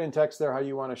can put in text there how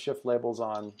you want to shift labels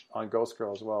on Ghost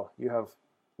Girl as well. You have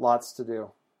lots to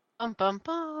do.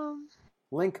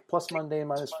 Link plus mundane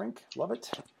minus Frink. Love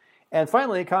it. And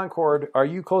finally, Concord, are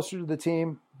you closer to the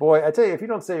team? Boy, I tell you, if you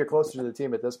don't say you're closer to the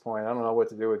team at this point, I don't know what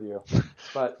to do with you.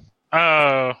 But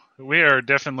we are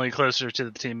definitely closer to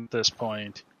the team at this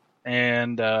point.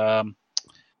 And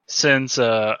since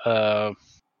I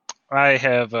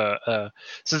have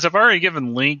since I've already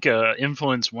given Link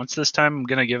influence once this time, I'm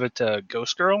gonna give it to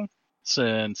Ghost Girl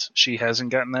since she hasn't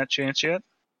gotten that chance yet.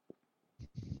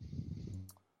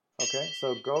 Okay,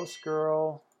 so Ghost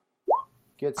Girl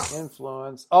gets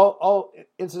influence.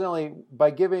 Incidentally, by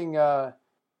giving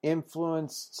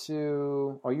influence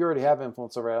to... Oh, you already have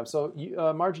influence over Adam. So,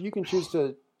 Margie, you can choose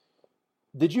to...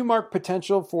 Did you mark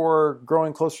potential for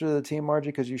growing closer to the team, Margie?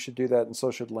 Because you should do that, and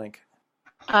so should Link.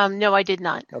 No, I did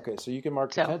not. Okay, so you can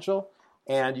mark potential.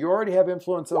 And you already have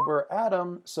influence over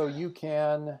Adam, so you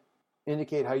can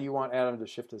indicate how you want Adam to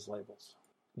shift his labels.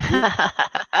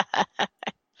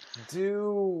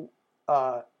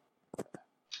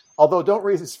 Although don't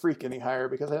raise his freak any higher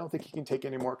because I don't think he can take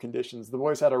any more conditions. The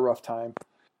boy's had a rough time.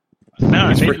 No,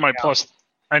 I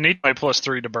need my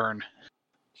 +3 to burn.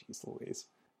 Jeez Louise.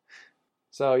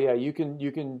 So yeah, you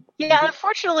can. Yeah,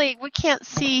 unfortunately, we can't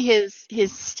see his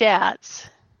stats.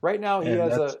 Right now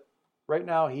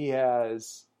he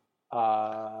has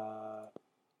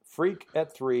freak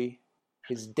at 3.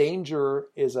 His danger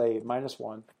is a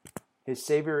 -1. His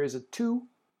savior is a 2.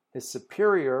 His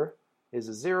superior is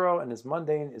a 0, and his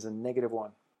mundane is a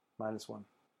 -1, -1.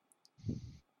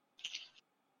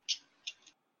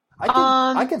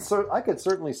 I could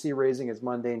certainly see raising his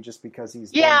mundane just because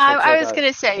he's. Yeah, I was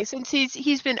going to say, since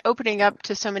he's been opening up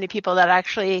to so many people, that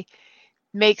actually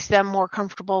makes them more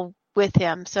comfortable with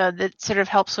him. So that sort of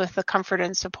helps with the comfort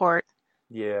and support.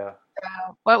 Yeah.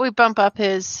 Why don't we bump up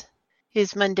his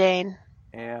mundane?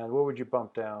 And what would you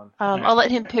bump down? I'll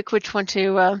let him pick which one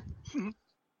to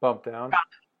bump down.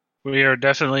 We are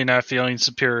definitely not feeling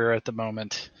superior at the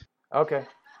moment. Okay.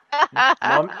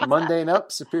 Mundane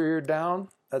up, superior down.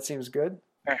 That seems good.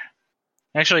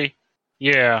 Actually,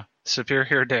 yeah,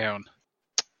 superior down.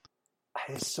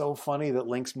 It's so funny that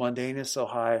Link's mundane is so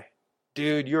high.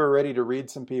 Dude, you're ready to read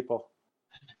some people.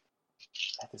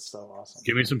 That is so awesome.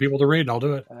 Give me some people to read, I'll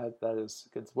do it. That is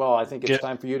good. Well, I think it's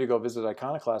time for you to go visit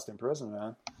Iconoclast in prison,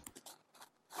 man.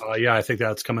 Yeah, I think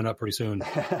that's coming up pretty soon.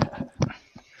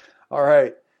 All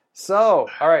right. So,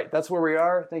 that's where we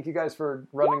are. Thank you guys for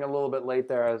running a little bit late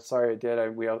there. I'm sorry I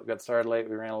did. We got started late.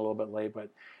 We ran a little bit late,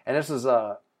 and this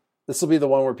will be the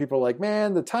one where people are like,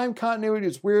 man, the time continuity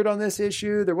is weird on this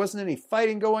issue. There wasn't any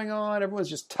fighting going on. Everyone's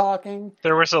just talking.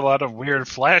 There was a lot of weird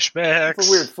flashbacks.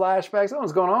 What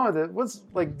was going on with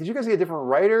it? Did you guys get a different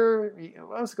writer?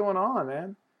 What's going on,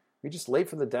 man? We just late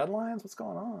for the deadlines? What's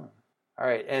going on? All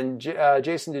right. And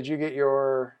Jason, did you get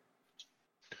your...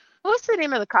 What was the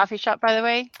name of the coffee shop, by the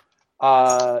way?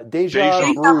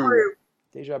 Deja Brew.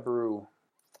 Deja Brew.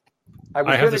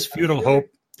 I have this futile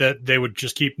hope that they would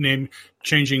just keep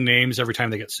changing names every time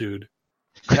they get sued.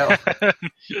 No.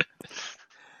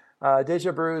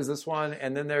 Deja Brew is this one,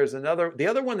 and then there's the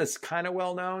other one that's kind of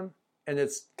well known, and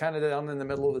it's kind of down in the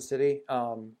middle of the city,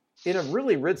 in a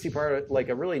really ritzy part, like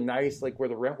a really nice, like where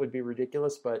the rent would be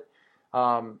ridiculous, but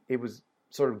it was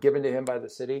sort of given to him by the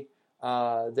city.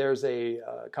 There's a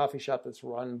coffee shop that's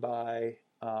run by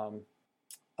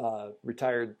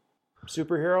retired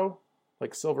superhero,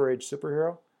 like Silver Age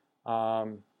superhero,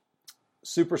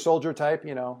 super soldier type.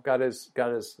 Got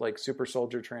his like super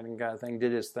soldier training kind of thing.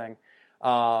 Did his thing.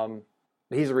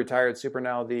 He's a retired super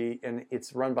now. And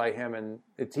it's run by him, and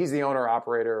he's the owner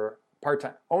operator,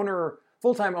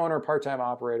 full-time owner, part-time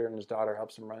operator, and his daughter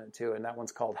helps him run it too. And that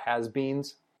one's called Has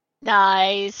Beans.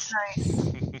 Nice.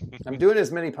 I'm doing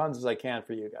as many puns as I can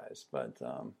for you guys, but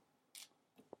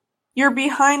you're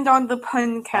behind on the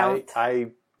pun count.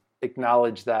 I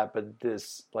acknowledge that, but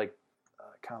this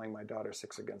counting my daughter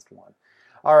 6 against 1.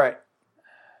 All right.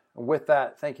 With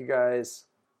that, thank you guys.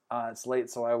 It's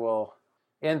late, so I will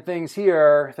end things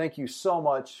here. Thank you so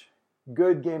much.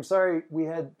 Good game. Sorry, we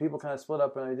had people kind of split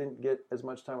up, and I didn't get as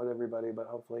much time with everybody, but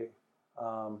hopefully,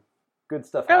 good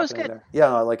stuff happening there. Yeah,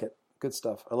 no, I like it. Good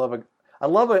stuff. I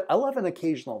love an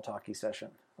occasional talkie session.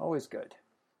 Always good.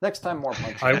 Next time, more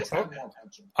punch.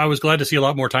 I was glad to see a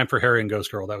lot more time for Harry and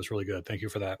Ghost Girl. That was really good. Thank you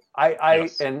for that.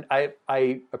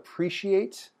 I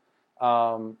appreciate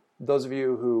those of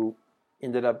you who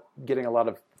ended up getting a lot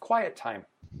of quiet time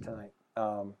tonight,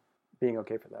 being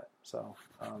okay for that. So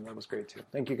that was great too.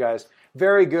 Thank you guys.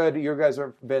 Very good. You guys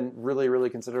have been really, really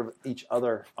considerate of each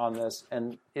other on this,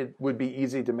 and it would be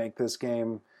easy to make this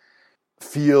game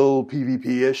feel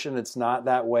PvP-ish, and it's not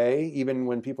that way, even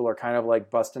when people are kind of like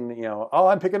busting,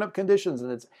 I'm picking up conditions,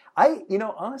 and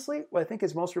honestly, what I think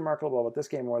is most remarkable about this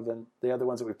game more than the other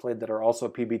ones that we've played that are also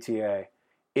PBTA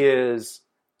is,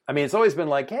 it's always been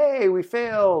like, hey, we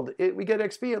failed, we get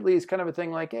XP at least, kind of a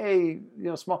thing, like, hey,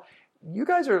 small. You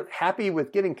guys are happy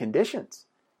with getting conditions.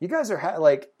 You guys are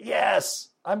like, yes,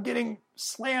 I'm getting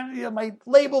slammed, my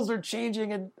labels are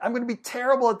changing, and I'm going to be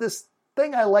terrible at this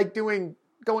thing I like doing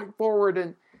going forward,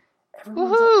 and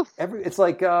it's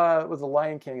like with the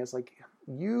Lion King, it's like,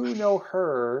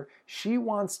 her, she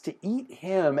wants to eat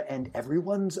him, and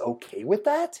everyone's okay with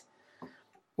that.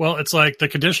 Well, it's like the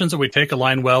conditions that we take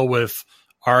align well with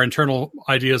our internal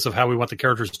ideas of how we want the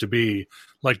characters to be.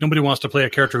 Like, nobody wants to play a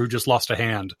character who just lost a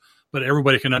hand, but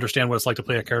everybody can understand what it's like to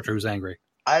play a character who's angry.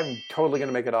 I'm totally going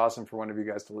to make it awesome for one of you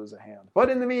guys to lose a hand. But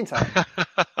in the meantime,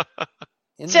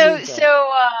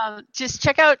 just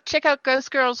check out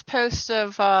Ghost Girl's post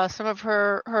of some of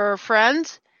her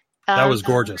friends. That was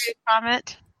gorgeous.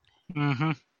 Comment.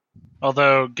 Mm-hmm.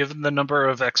 Although, given the number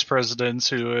of ex-presidents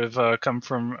who have come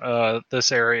from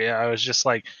this area, I was just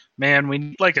like, man, we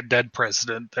need like a dead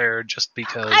president there, just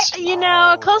because.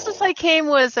 Closest I came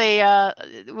was the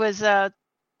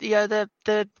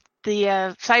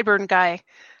Sideburn guy.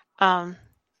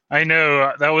 I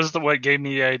know that was what gave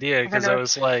me the idea, because I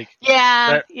was like,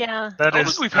 yeah. That I don't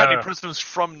is. think we've had any presidents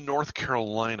from North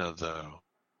Carolina, though.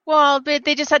 Well,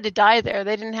 they just had to die there.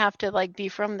 They didn't have to like be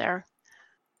from there.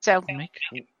 So.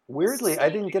 Weirdly, I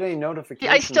didn't get any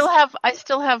notifications. I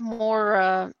still have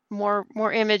more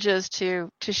images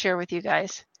to share with you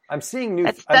guys. I'm seeing new.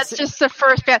 That's just the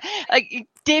first bit.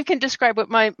 Dave can describe what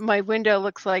my window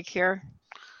looks like here.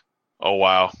 Oh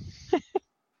wow! I'm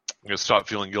gonna stop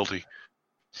feeling guilty.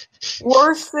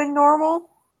 Worse than normal?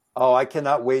 Oh, I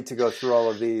cannot wait to go through all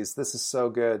of these. This is so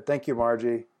good. Thank you,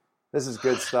 Margie. This is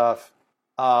good stuff.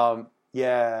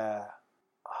 Yeah.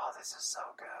 Oh, this is so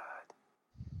good.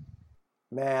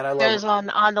 Man, I love There's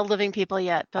on the living people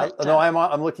yet. But, no,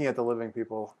 I'm looking at the living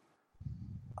people.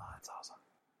 Oh, that's awesome.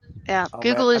 Yeah,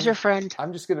 Google is your friend.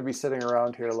 I'm just going to be sitting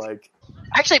around here like...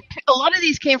 Actually, a lot of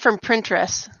these came from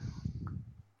Pinterest.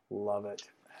 Love it.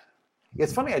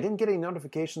 It's funny, I didn't get any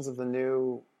notifications of the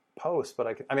new post, but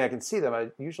I can see them.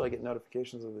 I usually get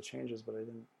notifications of the changes, but I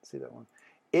didn't see that one.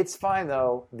 It's fine,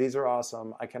 though. These are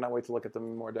awesome. I cannot wait to look at them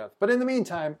in more depth. But in the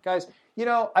meantime, guys,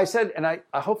 I said, and I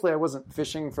hopefully I wasn't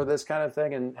fishing for this kind of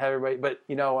thing and have everybody, but,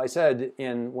 I said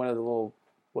in one of the little,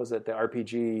 the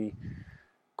RPG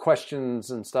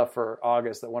questions and stuff for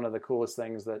August, that one of the coolest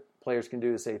things that players can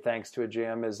do to say thanks to a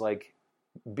GM is, like,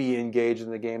 be engaged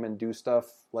in the game and do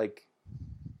stuff, like,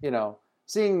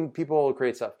 seeing people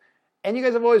create stuff. And you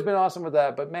guys have always been awesome with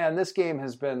that, but man, this game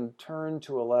has been turned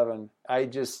to 11. I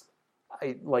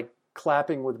like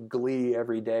clapping with glee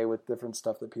every day with different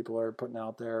stuff that people are putting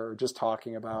out there or just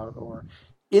talking about, or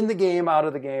in the game, out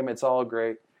of the game. It's all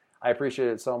great. I appreciate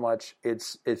it so much.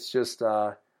 It's just,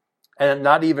 and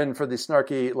not even for the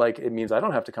snarky, like it means I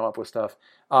don't have to come up with stuff.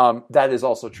 That is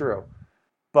also true,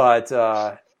 but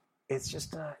it's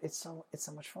just, it's so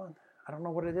much fun. I don't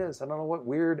know what it is. I don't know what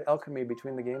weird alchemy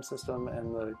between the game system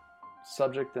and the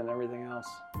subject and everything else.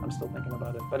 I'm still thinking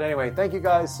about it. But anyway, thank you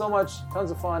guys so much.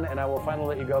 Tons of fun. And I will finally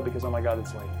let you go because, oh my God,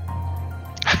 it's late.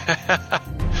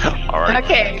 All right.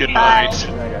 Okay. Good night.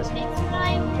 Good night, guys. We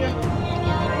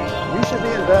should be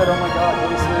in bed. Oh my God, go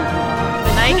to sleep.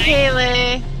 Good night,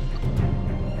 Kaylee.